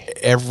again,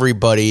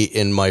 everybody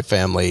in my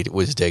family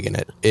was digging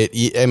it.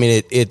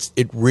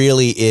 It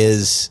really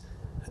is.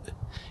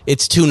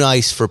 It's too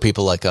nice for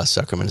people like us,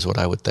 Zuckerman, is what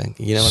I would think.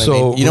 You know what I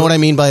mean? You know what I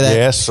mean by that?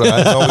 Yes,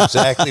 I know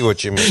exactly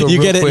what you mean. You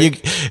get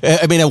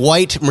it. A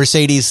white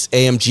Mercedes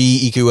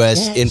AMG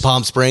EQS in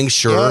Palm Springs,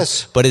 sure,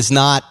 but it's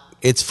not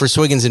It's for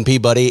Swiggins and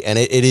Peabody, and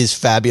it is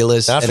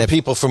fabulous. Not and for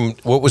people from,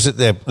 what was it,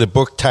 the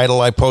book title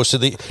I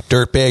posted, the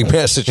Dirtbag,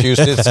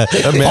 Massachusetts.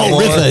 Fall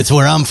River, that's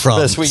where I'm from,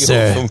 That's where you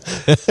sir. go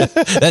from.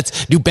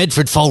 That's New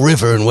Bedford Fall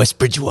River in West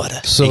Bridgewater.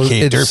 So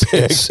AKA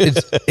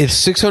it's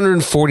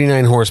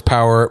 649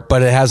 horsepower,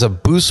 but it has a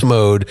boost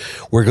mode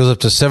where it goes up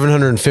to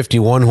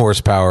 751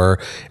 horsepower,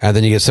 and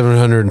then you get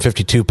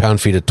 752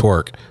 pound-feet of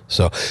torque.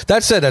 So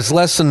that said, that's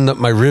less than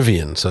my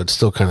Rivian, so it's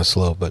still kind of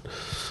slow, but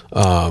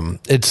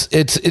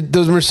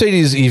those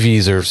Mercedes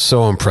EVs are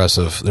so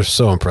impressive. They're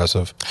so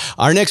impressive.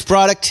 Our next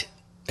product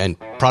and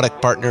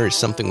product partner is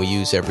something we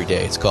use every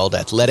day. It's called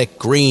Athletic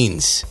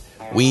Greens.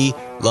 We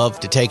love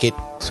to take it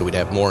so we'd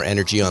have more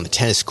energy on the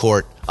tennis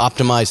court,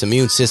 optimize the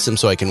immune system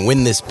so I can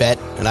win this bet,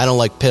 and I don't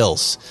like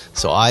pills.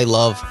 So I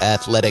love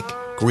Athletic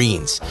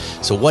Greens.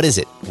 So what is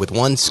it? With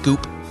one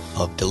scoop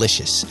of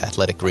delicious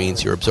Athletic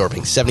Greens, you're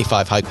absorbing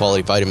 75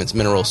 high-quality vitamins,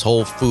 minerals,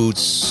 whole foods,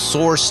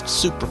 sourced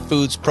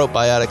superfoods,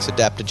 probiotics,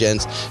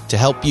 adaptogens to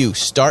help you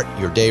start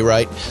your day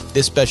right.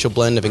 This special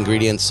blend of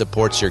ingredients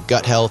supports your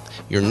gut health,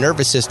 your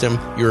nervous system,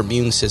 your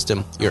immune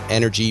system, your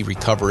energy,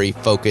 recovery,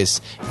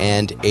 focus,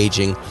 and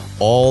aging.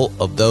 All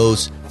of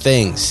those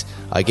things.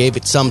 I gave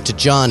it some to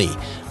Jonny.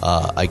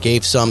 I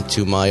gave some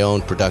to my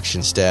own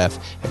production staff,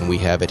 and we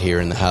have it here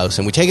in the house.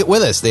 And we take it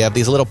with us. They have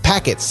these little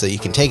packets, so you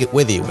can take it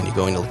with you when you're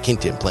going to La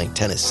Quinta and playing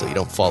tennis, so you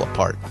don't fall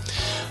apart.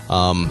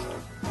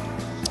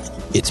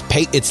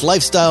 It's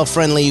lifestyle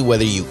friendly,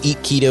 whether you eat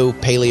keto,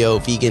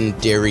 paleo, vegan,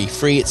 dairy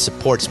free. It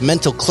supports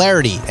mental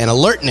clarity and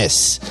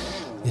alertness.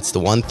 It's the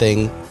one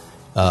thing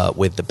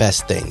with the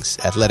best things.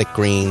 Athletic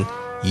Green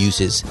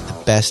uses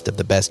the best of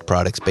the best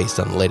products based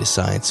on the latest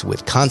science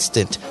with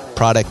constant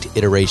product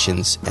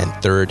iterations and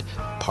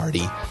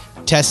third-party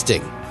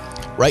testing.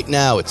 Right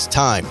now, it's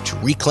time to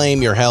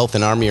reclaim your health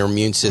and arm your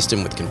immune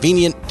system with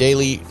convenient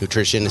daily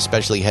nutrition,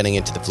 especially heading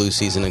into the flu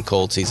season and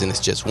cold season. It's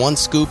just one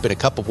scoop in a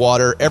cup of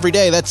water every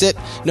day. That's it.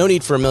 No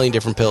need for a million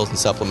different pills and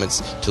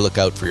supplements to look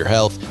out for your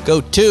health. Go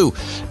to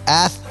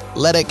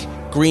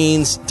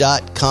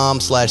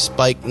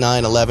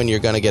athleticgreens.com/spike911. You're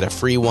going to get a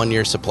free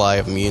 1-year supply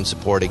of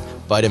immune-supporting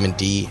vitamin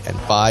D and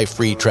 5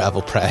 free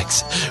travel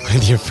packs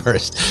with your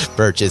first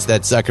purchase.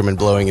 That's Zuckerman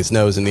blowing his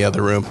nose in the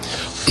other room.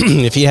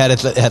 If he had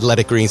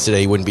Athletic Greens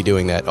today, he wouldn't be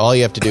doing that. All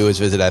you have to do is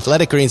visit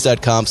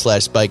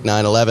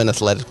athleticgreens.com/spike911,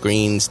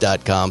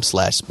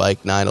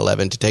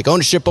 athleticgreens.com/spike911 to take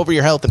ownership over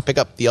your health and pick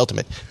up the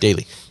ultimate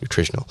daily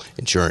nutritional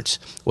insurance.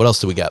 What else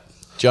do we got?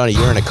 Jonny,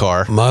 you're in a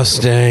car.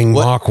 Mustang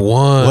Mach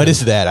 1. What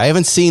is that? I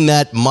haven't seen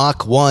that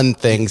Mach 1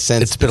 thing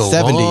since the 70s. It's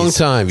been a long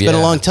time. It's been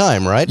a long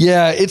time, right?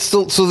 Yeah, it's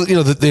still, so,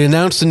 they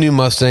announced a new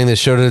Mustang. They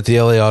showed it at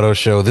the LA Auto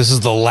Show. This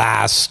is the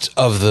last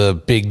of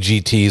the big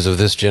GTs of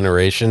this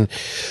generation.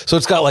 So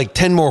it's got like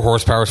 10 more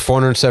horsepower. It's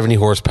 470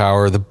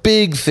 horsepower. The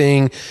big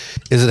thing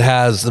is it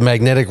has the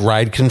magnetic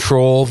ride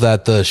control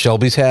that the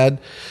Shelby's had.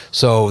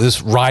 So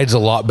this rides a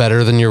lot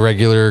better than your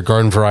regular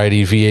garden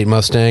variety V8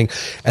 Mustang.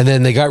 And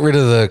then they got rid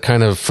of the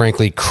kind of,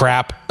 frankly,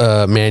 crap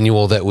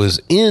manual that was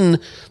in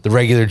the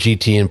regular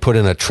GT and put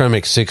in a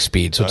Tremec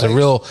 6-speed. So it's a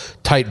real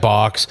tight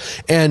box.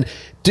 And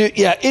dude,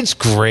 yeah, it's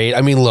great.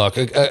 I mean, look,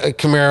 a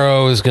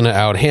Camaro is going to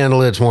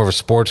out-handle it. It's more of a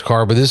sports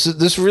car, but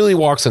this really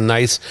walks a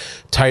nice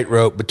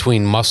tightrope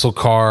between muscle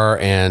car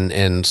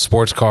and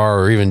sports car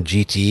or even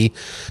GT.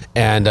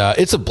 And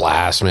it's a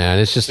blast, man.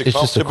 It's just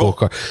a cool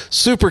car.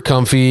 Super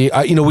comfy.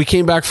 We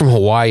came back from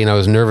Hawaii and I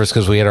was nervous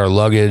because we had our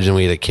luggage and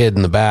we had a kid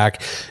in the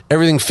back.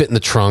 Everything fit in the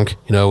trunk.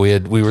 We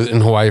were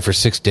in Hawaii for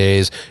 6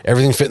 days.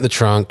 Everything fit in the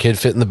trunk. Kid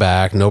fit in the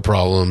back. No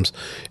problems.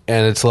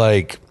 And it's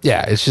like,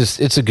 yeah,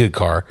 it's a good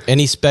car.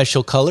 Any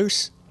special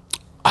colors?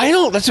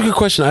 That's a good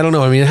question. I don't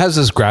know. I mean, it has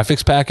this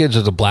graphics package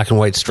with a black and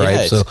white stripe.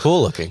 Yeah, it's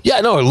cool looking.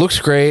 Yeah, no, it looks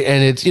great.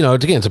 And it's,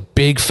 it's a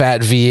big fat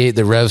V8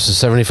 that revs to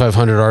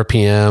 7,500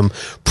 RPM,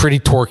 pretty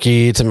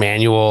torquey. It's a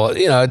manual.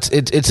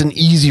 It's an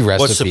easy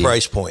recipe. What's the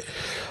price point?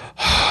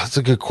 That's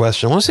a good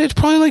question. I want to say it's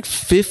probably like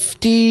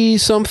 50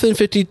 something,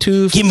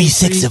 52. 53. Give me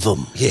 6 of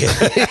them. Yeah.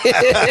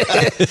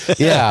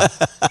 Yeah.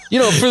 For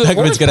the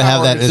Zuckerman's going to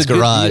have that in his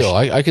garage.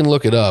 I can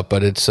look it up,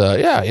 but it's,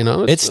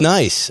 It's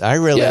nice. I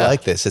really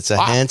like this. It's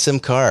a handsome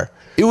car.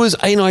 It was,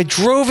 I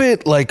drove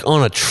it like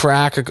on a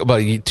track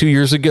about 2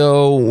 years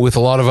ago with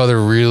a lot of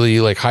other really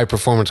like high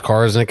performance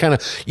cars. And it kind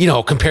of,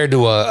 compared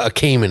to a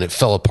Cayman, it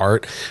fell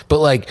apart. But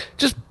like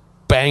just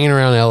banging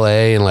around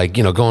LA and like,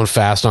 going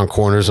fast on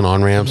corners and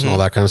on ramps and all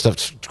that kind of stuff.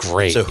 It's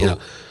great. So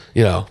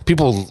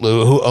people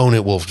who own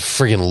it will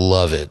friggin'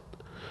 love it.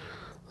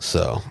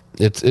 So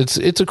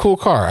it's a cool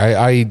car.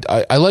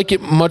 I like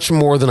it much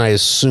more than I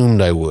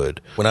assumed I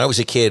would. When I was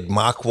a kid,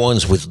 Mach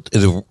 1s with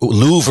the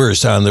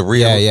louvers on the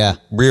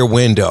rear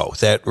window.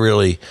 That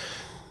really...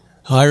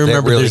 I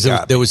remember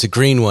there was a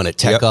green one at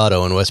Tech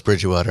Auto in West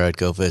Bridgewater. I'd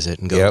go visit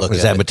and go look at it. It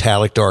was that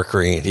metallic dark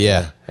green.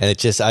 Yeah. And I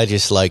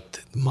just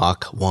liked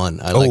Mach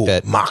 1. I like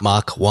that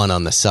Mach 1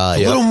 on the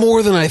side. A little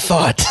more than I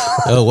thought.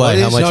 Oh, what?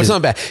 How much no, it's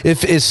not bad.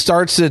 If it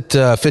starts at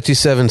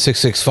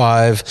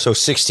 57,665. So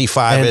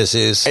 65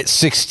 is at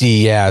 60.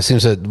 Yeah, it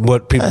seems that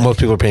most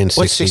people are paying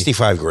 60. What's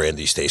 65 grand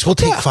these days? We'll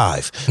take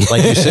 5,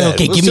 like you said.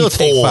 Okay, give me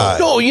 4.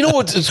 No, you know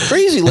what? It's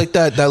crazy. Like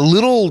that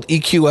little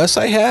EQS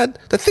I had,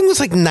 that thing was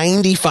like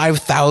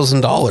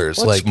 $95,000.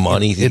 What's like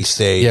money these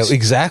days? Yeah,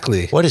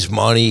 exactly. What is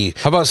money?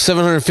 How about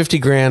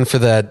 $750,000 for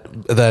that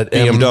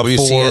BMW M4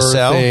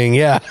 CSL thing?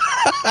 Yeah,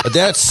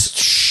 that's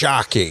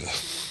shocking.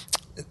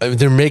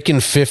 They're making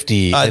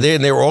 50.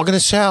 They were all going to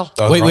sell.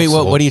 Wait,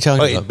 what are you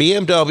talking about?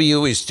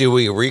 BMW is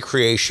doing a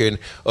recreation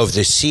of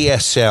the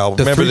CSL.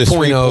 The Remember the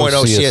 3.0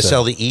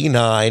 CSL, the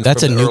E9?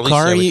 That's from a the new early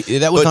car? 70s.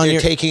 That was but on they're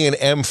your... taking an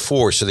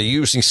M4, so they're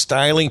using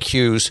styling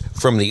cues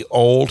from the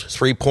old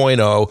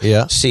 3.0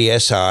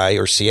 CSI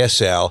or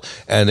CSL,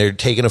 and they're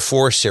taking a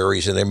 4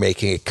 Series and they're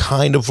making it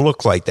kind of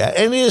look like that.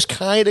 And it is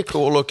kind of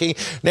cool looking.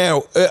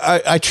 Now,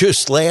 I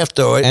just laughed,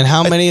 though. And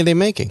how many are they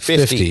making?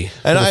 50.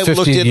 And I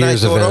looked at it and I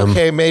thought, M.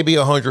 okay, maybe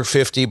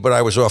 150, but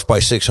I was off by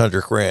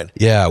 600 grand.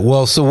 Yeah,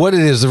 well, so what it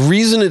is, the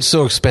reason it's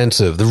so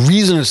expensive,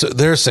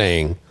 they're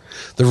saying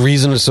the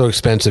reason it's so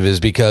expensive is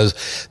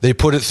because they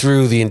put it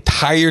through the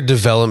entire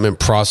development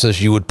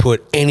process you would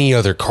put any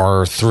other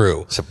car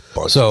through. It's a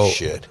bunch of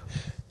shit.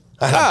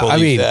 I don't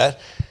believe that.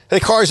 The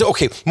cars,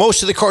 okay,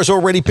 most of the cars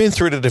already been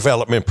through the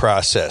development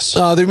process.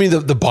 They mean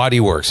the body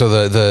work, so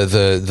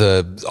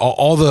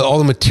all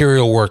the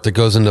material work that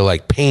goes into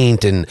like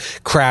paint and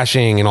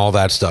crashing and all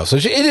that stuff. So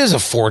it is a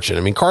fortune. I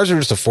mean, cars are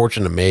just a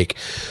fortune to make.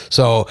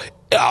 So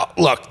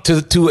look,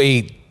 to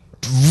a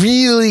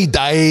really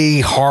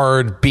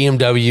die-hard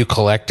BMW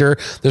collector,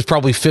 there's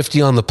probably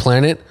 50 on the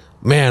planet.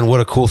 Man, what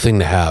a cool thing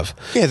to have.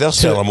 Yeah, they'll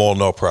sell them all,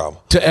 no problem.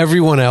 To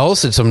everyone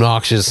else, it's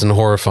obnoxious and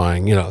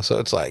horrifying, so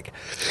it's like,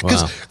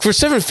 because for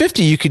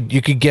 $750,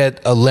 you could get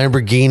a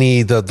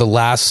Lamborghini, the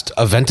last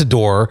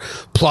Aventador,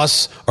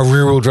 plus a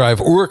rear-wheel drive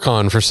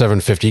Huracan for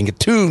 $750. You can get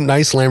 2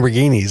 nice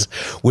Lamborghinis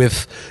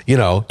with,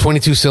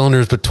 22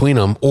 cylinders between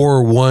them,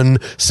 or one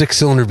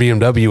 6-cylinder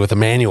BMW with a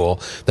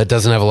manual that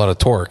doesn't have a lot of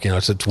torque.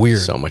 It's weird.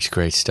 So much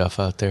great stuff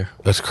out there.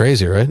 That's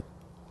crazy, right?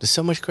 There's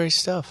so much great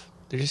stuff.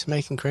 They're just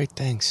making great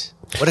things.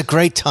 What a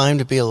great time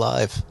to be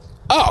alive.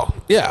 Oh,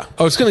 yeah.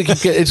 Oh, it's going to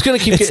keep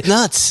It's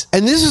nuts.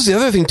 And this is the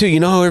other thing, too.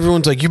 You know how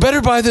everyone's like, you better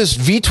buy this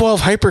V12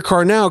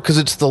 hypercar now because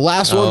it's the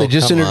last one. They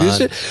just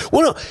introduced it.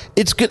 Well, no,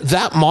 it's good.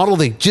 That model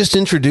they just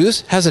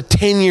introduced has a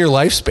 10-year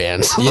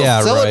lifespan. So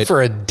they'll sell it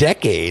for a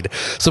decade.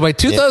 So by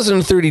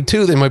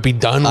 2032, they might be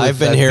done with I've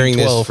been hearing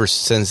V12. this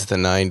since the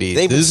 90s.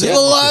 This is the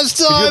last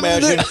time. Could you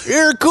imagine?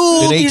 You're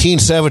cool. In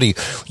 1870,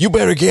 you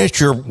better get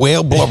your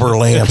whale blubber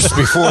lamps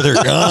before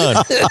they're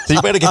gone.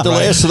 You better get the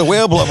last of the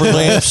whale blubber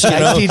lamps.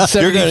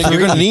 You're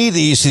going to need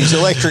these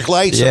electric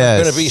lights are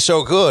going to be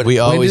so good. We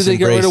always when did they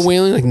get rid of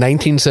whaling? Like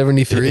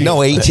 1973?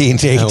 No, 18.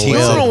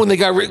 No, when they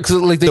got rid of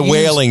like the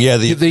whaling,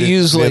 they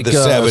use like the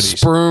 70s.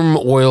 sperm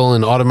oil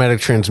and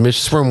automatic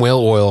transmission, sperm whale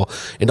oil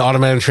and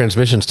automatic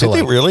transmissions. Did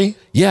they really?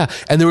 Yeah,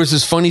 and there was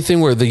this funny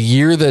thing where the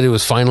year that it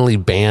was finally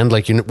banned,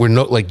 like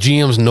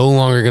GM's no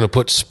longer going to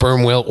put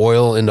sperm whale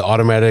oil into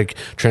automatic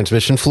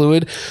transmission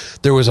fluid.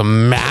 There was a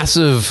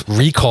massive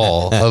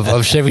recall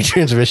of Chevy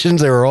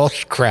transmissions. They were all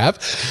crap,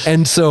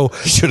 and so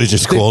should have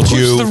just called pushed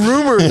you. The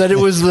rumor that it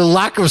was the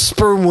lack of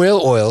sperm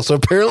whale oil. So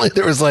apparently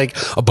there was like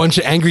a bunch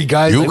of angry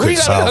guys. You like, could we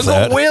gotta solve go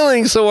that.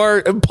 whaling so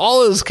our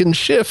Impalas can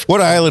shift.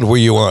 What island were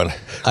you on?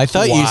 I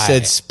thought you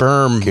said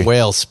sperm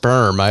whale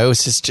sperm. I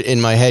was just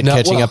in my head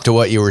catching up to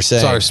what you were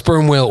saying. Sorry,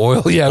 sperm whale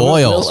oil. Yeah,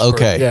 oil. sperm.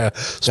 Okay, yeah,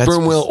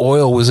 sperm whale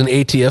oil was an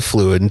ATF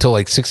fluid until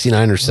like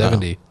 69 or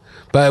 70.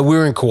 But we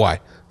were in Kauai.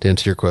 To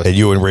answer your question, And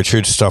you and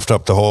Richard stuffed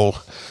up the whole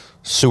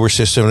sewer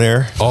system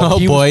there. Oh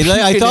boy,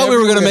 I thought we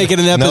were going to make it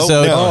an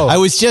episode. No. I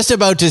was just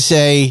about to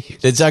say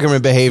that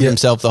Zuckerman behaved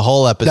himself the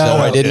whole episode.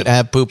 No, I didn't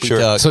have poopy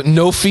talk. So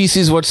no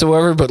feces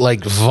whatsoever, but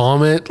like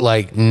vomit,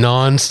 like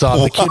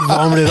nonstop. The kid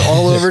vomited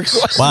all over.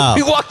 Wow.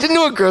 We walked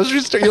into a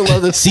grocery store. You'll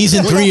love this.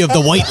 Season 3 of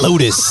the White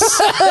Lotus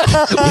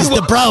is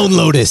the Brown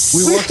Lotus.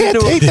 We walked into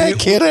Take that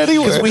kid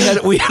anywhere.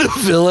 We had a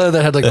villa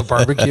that had like a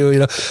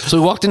barbecue, So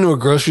we walked into a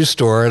grocery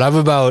store, and I'm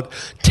about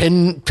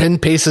 10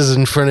 paces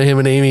in front of him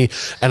and Amy,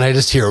 and I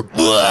just hear,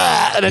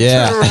 "Blah," and I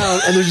turn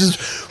around, and there's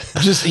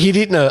just he'd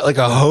eaten a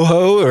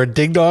ho-ho or a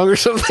ding dong or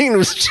something, and it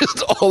was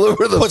just all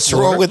over the What's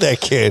floor. wrong with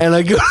that kid? And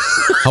I go,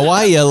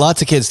 Hawaii,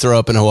 lots of kids throw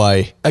up in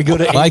Hawaii. I go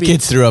to My Amy.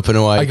 kids threw up in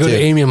Hawaii. I go to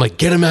Amy. I'm like,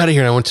 get him out of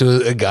here. And I went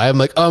to a guy. I'm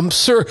like,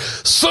 sir,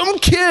 some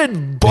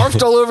kid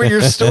barfed all over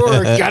your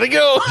store. Gotta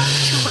go.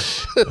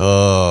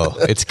 Oh,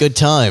 it's good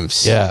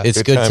times. Yeah,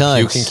 it's good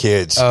times. Puking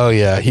kids. Oh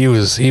yeah, he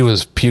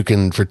was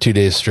puking for 2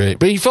 days straight,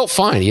 but he felt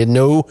fine. He had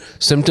no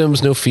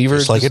symptoms, no fever.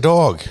 It's like a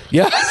dog.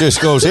 Yeah,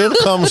 Just goes in,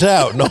 comes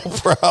out, no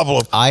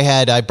problem. I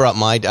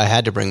I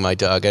had to bring my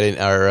dog.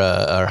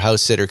 Our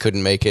house sitter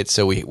couldn't make it,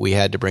 so we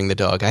had to bring the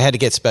dog. I had to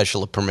get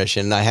special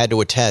permission, and I had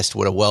to attest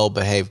what a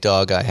well-behaved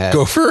dog I had.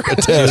 Gopher?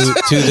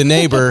 to the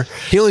neighbor.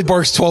 He only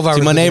barks 12 hours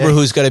To my a neighbor day.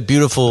 who's got a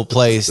beautiful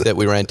place that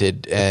we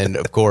rented, and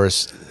of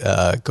course,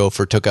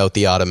 Gopher took out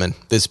the ottoman.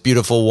 This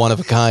beautiful,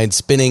 one-of-a-kind,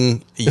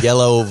 spinning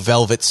yellow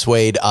velvet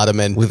suede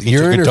ottoman. With Took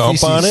urine a or dump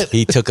feces? on it.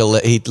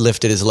 He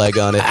lifted his leg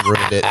on it and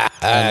ruined it,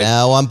 and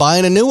now I'm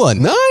buying a new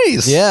one.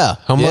 Nice. Yeah.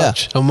 How Yeah.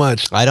 much? How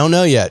much? I don't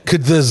know yet.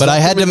 Could the but I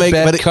had to Zuckerman make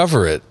bet but it-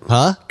 cover it?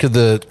 Huh? Could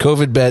the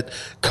COVID bet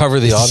cover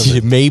the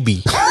ottoman?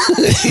 Maybe.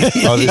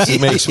 Oh, this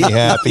makes me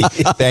happy.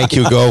 Thank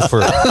you, Gopher.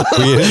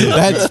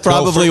 That's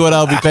probably what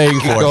I'll be paying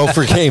for.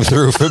 Gopher came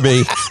through for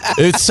me.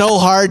 It's so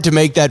hard to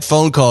make that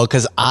phone call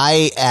because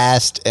I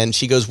asked, and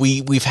she goes,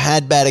 "We've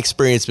had bad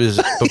experiences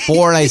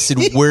before," and I said,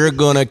 "We're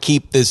gonna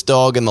keep this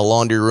dog in the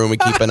laundry room and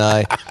keep an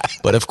eye."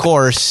 But of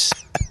course,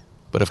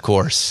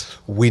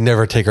 We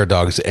never take our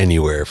dogs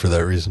anywhere for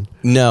that reason.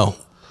 no.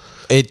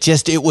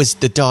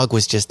 The dog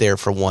was just there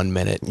for 1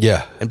 minute.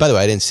 Yeah. And by the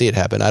way, I didn't see it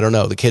happen. I don't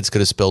know. The kids could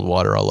have spilled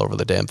water all over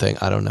the damn thing.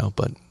 I don't know,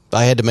 but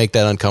I had to make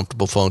that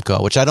uncomfortable phone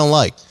call, which I don't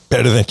like.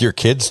 Better than your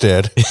kids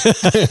did.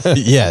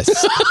 Yes.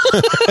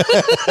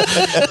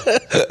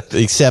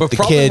 Except But the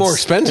probably kids. more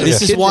expensive.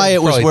 This Yeah. is Kids why are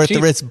it was probably worth the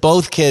cheap. risk.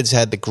 Both kids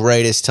had the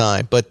greatest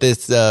time. But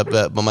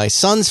but my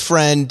son's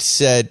friend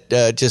said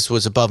just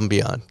was above and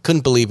beyond.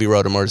 Couldn't believe he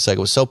rode a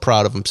motorcycle. Was so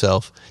proud of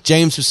himself.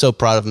 James was so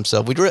proud of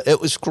himself.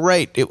 It was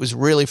great. It was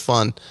really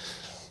fun.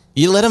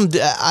 You let them.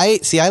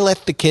 I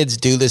let the kids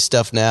do this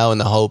stuff now in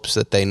the hopes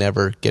that they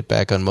never get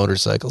back on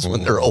motorcycles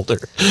when they're older.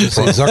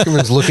 So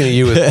Zuckerman's looking at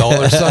you with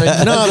dollar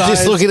signs. No, I'm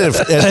just looking at.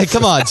 Hey,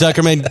 come on,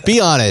 Zuckerman.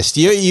 Be honest.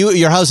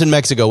 Your house in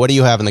Mexico. What do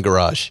you have in the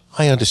garage?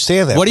 I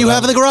understand that. What do you but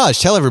have in the garage?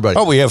 Tell everybody.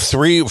 Oh, we have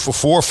 3, 4,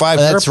 or 5.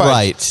 That's dirt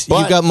right. bikes.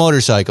 You've got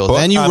motorcycles. but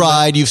Then you I'm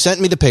ride. You've sent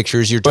me the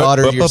pictures. Your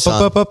daughter, your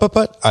son.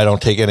 But I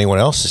don't take anyone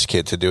else's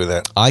kid to do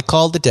that. I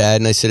called the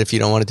dad and I said, if you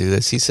don't want to do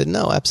this, he said,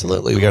 no,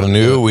 absolutely. We got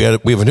we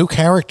have a new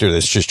character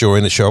that's just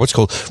joined the show. It's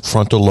called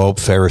Frontal Lobe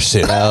Ferris.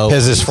 No.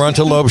 As his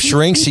frontal lobe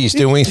shrinks, he's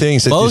doing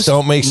things that just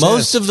don't make sense.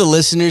 Most of the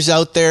listeners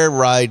out there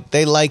ride.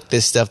 They like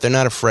this stuff. They're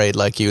not afraid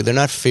like you. They're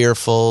not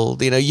fearful.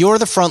 You know, you're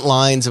the front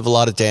lines of a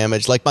lot of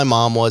damage, like my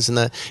mom was in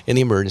the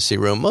emergency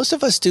room. Most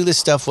of us do this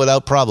stuff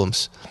without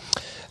problems.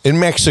 In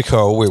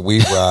Mexico, where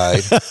we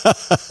ride,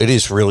 it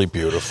is really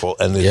beautiful,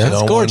 and there's no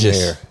It's gorgeous.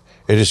 one there.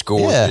 It is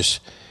gorgeous,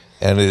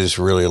 and it is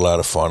really a lot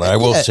of fun. I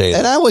will say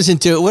And that. I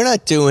wasn't doing. We're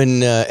not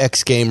doing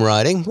X game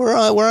riding. We're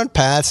on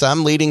paths.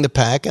 I'm leading the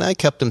pack, and I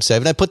kept them safe.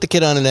 And I put the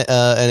kid on an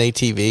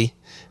ATV,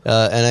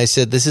 and I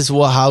said, "This is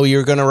how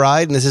you're going to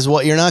ride, and this is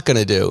what you're not going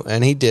to do."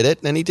 And he did it,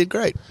 and he did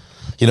great.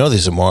 You know,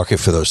 there's a market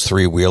for those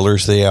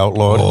 3-wheelers they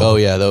outlawed. Oh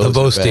yeah, those The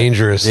are most bad.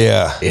 dangerous.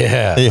 Yeah.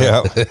 Yeah.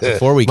 Yeah.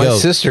 Before we My go,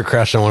 sister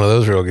crashed on one of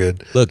those real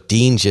good. look,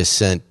 Dean just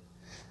sent.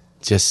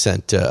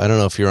 I don't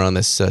know if you're on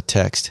this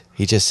text.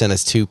 He just sent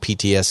us 2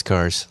 PTS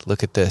cars.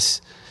 Look at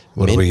this.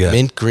 What do we got?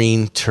 Mint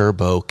green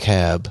turbo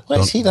cab.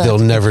 They'll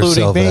never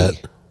sell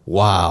that.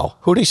 Wow.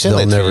 Who did he send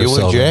They'll that to? never You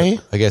sell and Jay?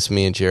 I guess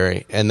me and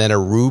Jerry. And then a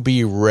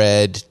ruby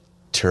red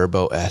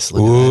turbo S.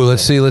 Look at Ooh,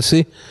 that. let's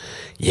see.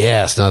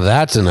 Yes, now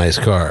that's a nice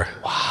car.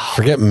 Wow.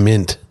 Forget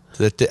mint.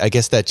 I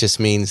guess that just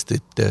means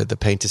the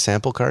paint to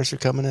sample cars are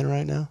coming in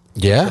right now.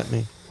 Yeah. What does that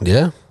mean?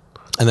 Yeah.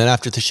 And then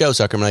after the show,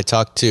 Zuckerman, I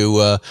talked to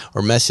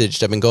or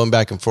messaged. I've been going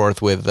back and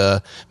forth with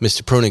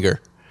Mr. Pruniger.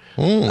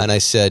 And I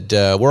said,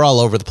 we're all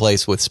over the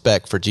place with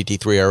spec for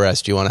GT3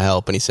 RS. Do you want to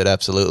help? And he said,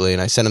 absolutely.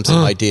 And I sent him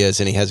some ideas,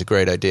 and he has a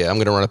great idea. I'm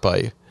going to run it by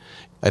you.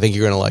 I think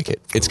you're going to like it.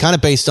 It's kind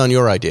of based on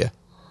your idea.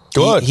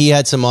 Good. He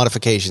had some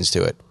modifications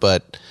to it,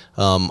 but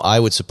I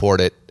would support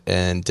it.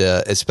 And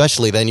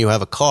especially then you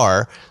have a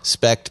car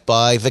spec'd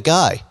by the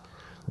guy.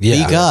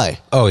 Yeah. The guy.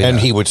 Oh, yeah. And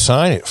he would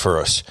sign it for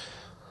us.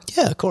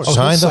 Yeah, of course.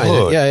 Sign the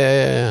hood.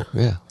 Yeah.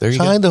 Yeah, there you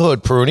Sign go. the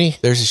hood,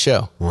 Pruny. There's a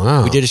show.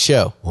 Wow. We did a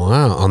show.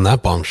 Wow. On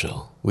that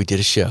bombshell. We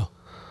did a show.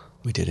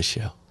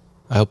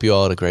 I hope you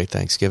all had a great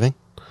Thanksgiving.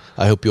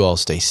 I hope you all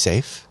stay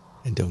safe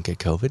and don't get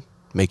COVID.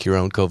 Make your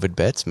own COVID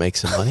bets. Make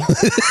some money.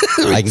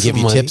 I can give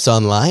you tips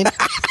online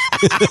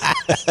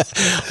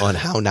on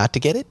how not to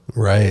get it.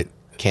 Right.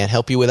 Can't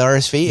help you with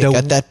RSV. It No.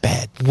 got that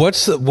bad.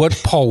 What's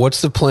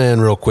the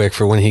plan real quick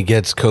for when he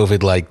gets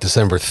COVID like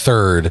December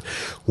 3rd?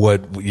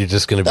 What, you're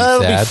just going to be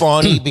That'll sad? be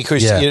funny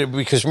because Yeah.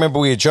 because remember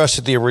we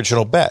adjusted the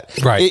original bet.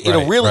 Right,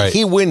 Really, right.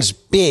 he wins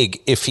big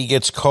if he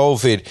gets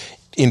COVID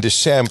in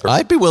December.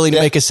 I'd be willing to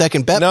make a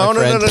second bet, No. my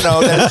friend.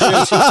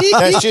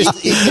 That's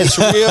just it's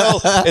real.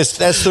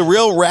 That's the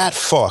real rat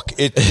fuck.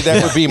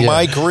 That would be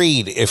my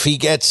greed if he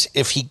gets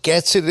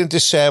it in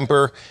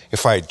December.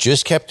 If I had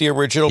just kept the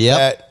original Yep.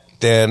 bet,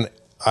 then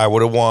I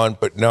would have won.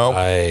 But no,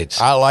 Right.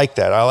 I like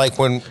that. I like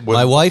when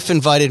My wife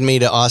invited me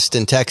to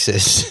Austin,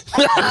 Texas.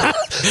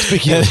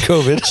 Speaking of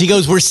COVID. She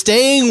goes, we're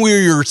staying where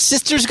your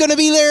sister's going to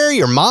be there.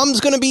 Your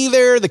mom's going to be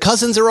there. The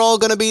cousins are all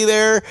going to be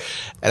there.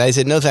 And I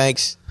said, no,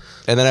 thanks.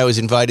 And then I was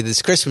invited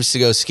this Christmas to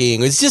go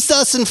skiing. It's just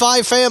us and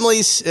 5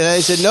 families. And I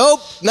said, nope,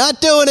 not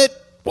doing it.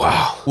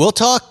 Wow. We'll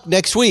talk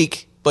next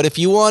week. But if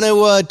you want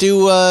to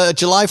do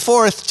July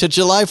 4th to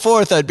July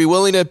 4th, I'd be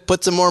willing to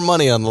put some more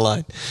money on the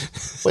line.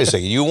 Wait a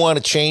second. You want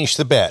to change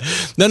the bet?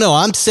 No.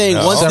 I'm saying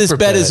once this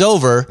bet is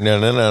over,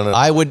 no.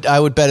 I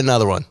would bet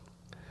another one.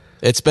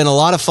 It's been a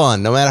lot of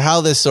fun. No matter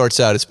how this sorts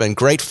out, it's been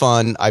great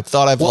fun. I've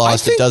thought I've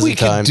lost a dozen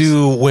times. We could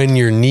do when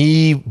your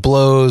knee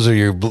blows or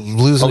you're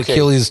losing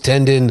Achilles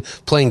tendon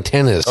playing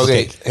tennis.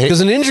 Okay. Because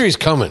an injury's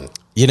coming.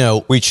 You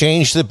know, we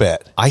changed the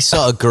bet. I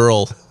saw a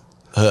girl,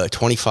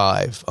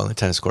 25, on the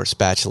tennis court,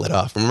 spatula it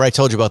off. Remember I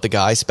told you about the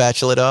guy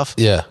spatula it off?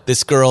 Yeah.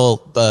 This girl,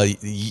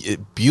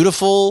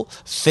 beautiful,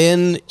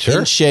 thin,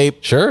 in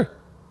shape. Sure.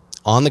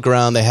 On the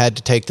ground, they had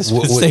to take this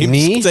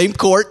same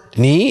court.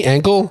 Knee,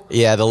 ankle?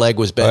 Yeah, the leg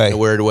was bent in a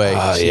weird way.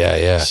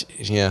 Yeah.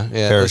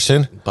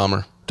 Harrison,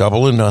 bummer.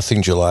 Double or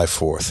nothing July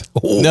 4th.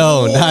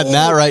 No,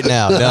 not right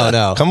now.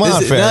 No. Come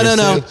on, Harrison.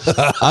 No.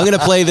 I'm going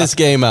to play this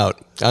game out.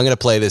 I'm going to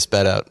play this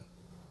bet out.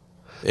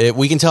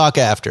 We can talk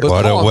after.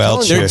 What a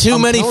welch. There are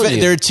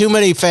too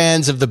many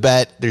fans of the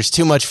bet. There's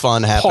too much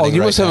fun happening. Paul,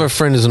 you must have a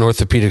friend who's an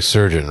orthopedic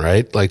surgeon,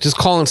 right? Like, just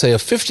call and say a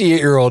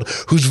 58-year-old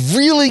who's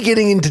really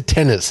getting into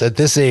tennis at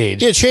this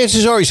age. Yeah,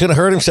 chances are he's going to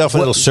hurt himself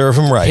and it'll serve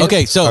him right.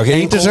 Okay, so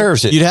he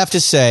deserves it. You'd have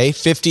to say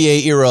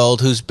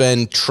 58-year-old who's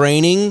been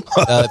training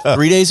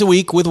 3 days a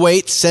week with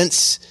weights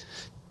since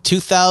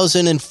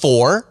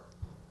 2004,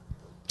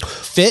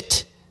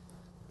 fit.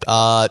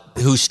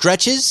 Who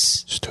stretches?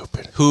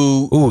 Stupid.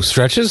 Who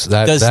stretches?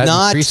 That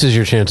not increases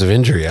your chance of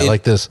injury. I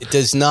like this. It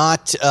does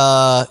not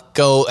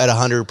go at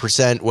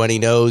 100% when he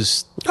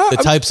knows the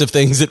types of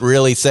things that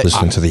really say.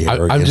 Listen to the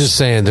arrogance. I'm just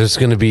saying, there's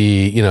going to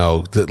be,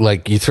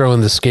 like you throw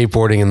in the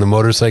skateboarding and the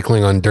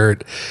motorcycling on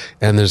dirt,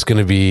 and there's going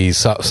to be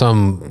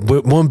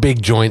one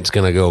big joint's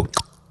going to go.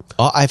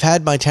 I've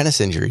had my tennis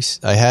injuries.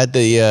 I had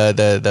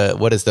the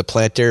what is the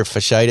plantar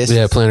fasciitis?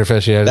 Yeah, plantar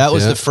fasciitis. That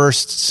was the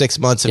first 6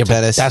 months of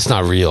tennis. That's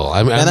not real.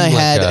 Then I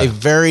had a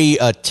very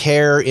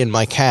tear in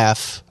my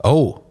calf.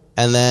 Oh.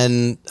 And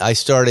then I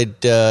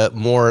started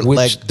more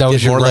leg. That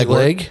was your right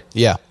leg? Work.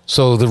 Yeah.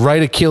 So the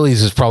right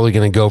Achilles is probably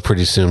going to go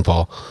pretty soon,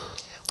 Paul.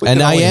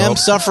 And I am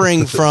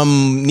suffering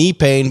from knee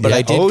pain, but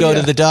I did go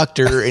to the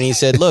doctor, and he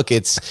said, "Look,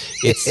 it's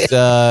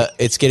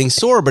getting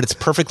sore, but it's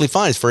perfectly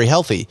fine. It's very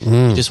healthy.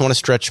 You just want to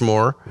stretch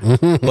more,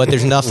 but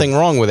there's nothing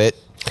wrong with it."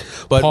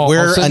 But Paul,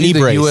 wear a knee the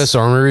brace. U.S.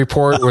 Army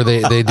report where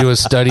they do a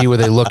study where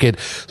they look at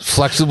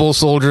flexible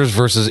soldiers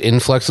versus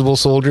inflexible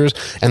soldiers,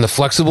 and the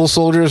flexible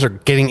soldiers are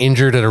getting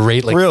injured at a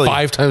rate like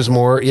 5 times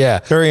more. Yeah,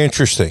 very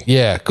interesting.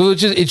 Yeah,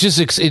 because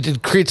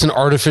it creates an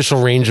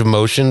artificial range of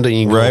motion that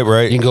you can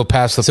you can go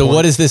past the. So point.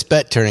 what is this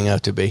bet turning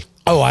out to be?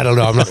 Oh, I don't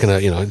know. I'm not going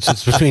to,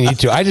 it's between you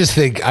two.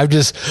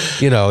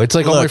 It's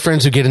like all my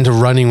friends who get into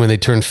running when they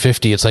turn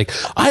 50. It's like,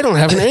 I don't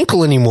have an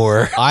ankle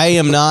anymore. I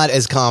am not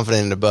as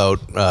confident about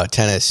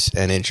tennis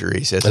and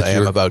injuries as I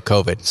am about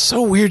COVID.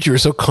 So weird you were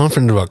so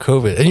confident about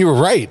COVID. And you were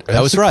right.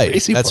 I was right.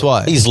 That's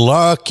why. He's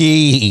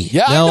lucky.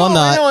 Yeah, no, I'm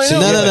not. I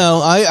know.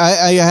 No.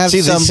 I have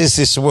some. This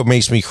is what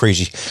makes me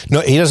crazy. No,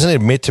 he doesn't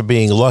admit to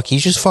being lucky.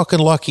 He's just fucking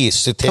lucky.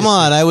 Come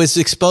on. I was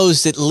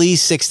exposed at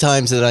least 6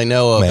 times that I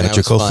know of.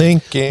 Magical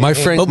thinking. My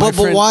friend.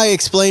 But why?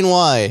 Explain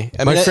why.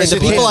 I mean, the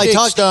people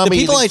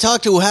I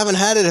talk to who haven't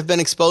had it have been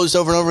exposed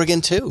over and over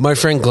again too. My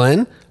friend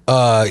Glenn,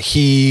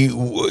 he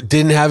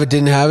didn't have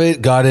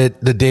it, got it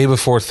the day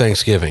before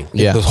Thanksgiving.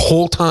 Yeah, the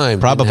whole time.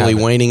 Probably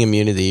waning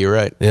immunity. You're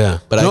right. Yeah,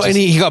 but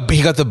he got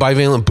the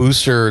bivalent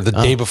booster the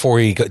day before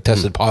he got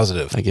tested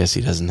positive. I guess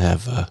he doesn't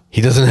have. The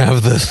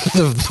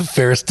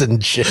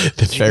Ferriston shit.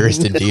 The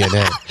Ferriston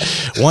DNA.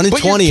 1 in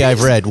 20,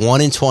 I've read.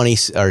 1 in 20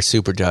 are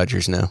Super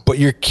Dodgers now. But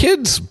your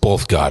kids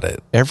both got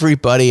it.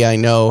 Everybody I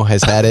know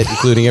has had it,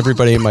 including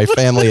everybody in my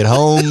family at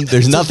home.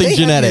 There's nothing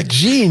genetic.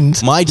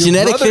 Genes. My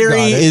genetic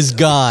theory is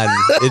gone.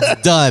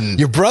 It's done.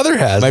 Your brother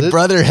has it. My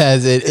brother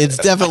has it. It's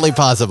definitely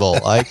possible.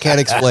 I can't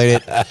explain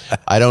it.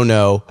 I don't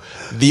know.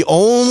 The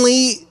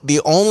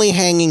only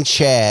hanging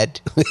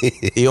chad,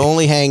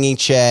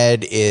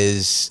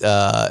 is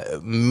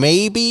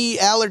maybe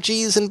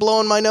allergies and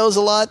blowing my nose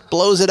a lot.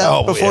 Blows it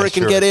out before it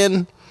can get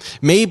in.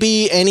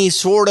 Maybe any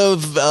sort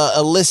of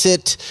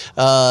illicit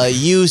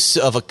use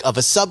of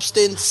a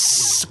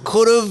substance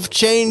could have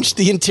changed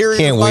the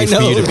interior of my nose.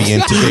 Can't wait for you to be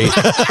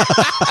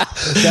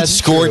intubated. That's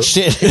scorched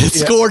it.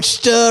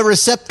 Scorched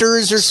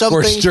receptors or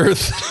something. Scorched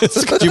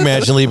earth. Could you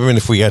imagine, Lieberman,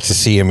 if we got to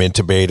see him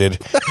intubated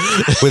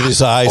with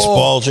his eyes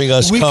bulging,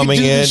 us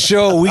coming in?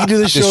 We could do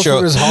the show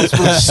from his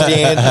hospital.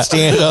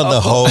 Stand on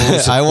the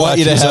hose. I want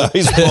you to have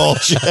eyes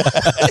bulge.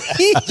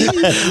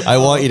 I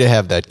want you to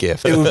have that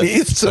gift. It would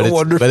be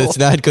wonderful. But it's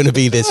not going to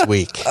be this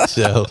week.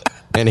 So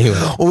anyway,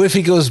 well, if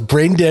he goes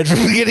brain dead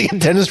from getting a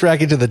tennis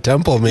racket to the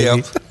temple,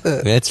 maybe.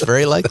 That's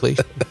very likely.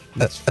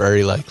 That's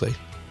very likely.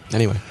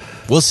 Anyway,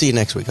 we'll see you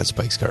next week on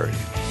Spike's Car Radio.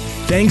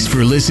 Thanks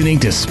for listening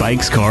to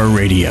Spike's Car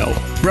Radio,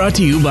 brought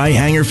to you by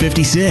Hangar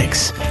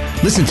 56.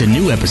 Listen to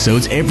new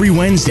episodes every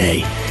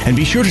Wednesday, and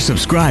be sure to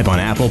subscribe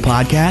on Apple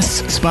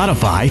Podcasts,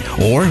 Spotify,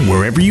 or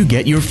wherever you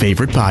get your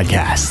favorite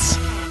podcasts.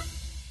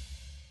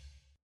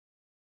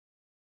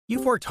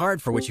 You've worked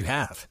hard for what you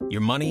have.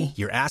 Your money,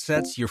 your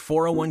assets, your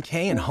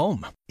 401k, and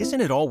home. Isn't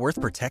it all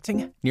worth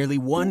protecting? Nearly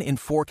 1 in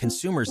 4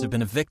 consumers have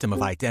been a victim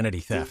of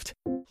identity theft.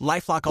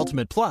 LifeLock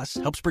Ultimate Plus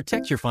helps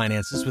protect your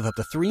finances with up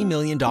to $3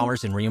 million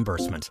in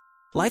reimbursement.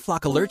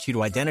 LifeLock alerts you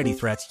to identity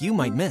threats you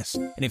might miss.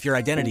 And if your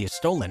identity is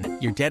stolen,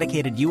 your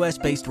dedicated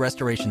U.S.-based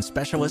restoration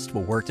specialist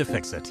will work to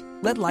fix it.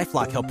 Let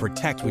LifeLock help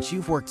protect what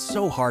you've worked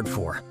so hard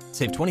for.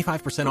 Save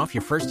 25% off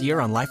your first year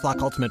on LifeLock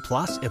Ultimate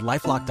Plus at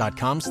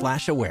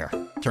LifeLock.com/aware.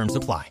 Terms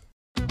apply.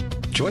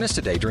 Join us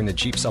today during the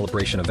Jeep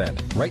Celebration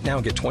event. Right now,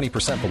 get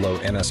 20% below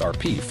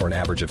MSRP for an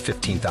average of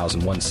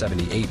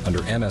 $15,178 under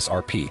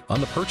MSRP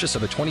on the purchase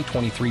of a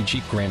 2023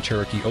 Jeep Grand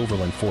Cherokee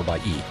Overland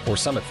 4xE or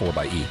Summit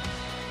 4xE.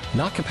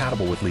 Not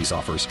compatible with lease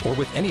offers or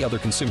with any other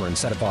consumer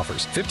incentive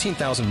offers.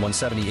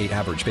 $15,178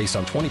 average based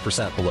on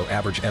 20% below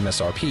average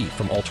MSRP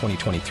from all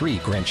 2023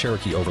 Grand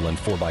Cherokee Overland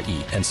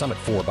 4xE and Summit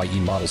 4xE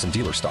models in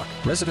dealer stock.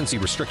 Residency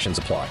restrictions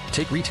apply.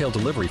 Take retail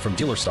delivery from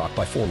dealer stock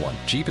by 4/1.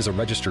 Jeep is a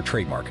registered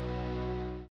trademark.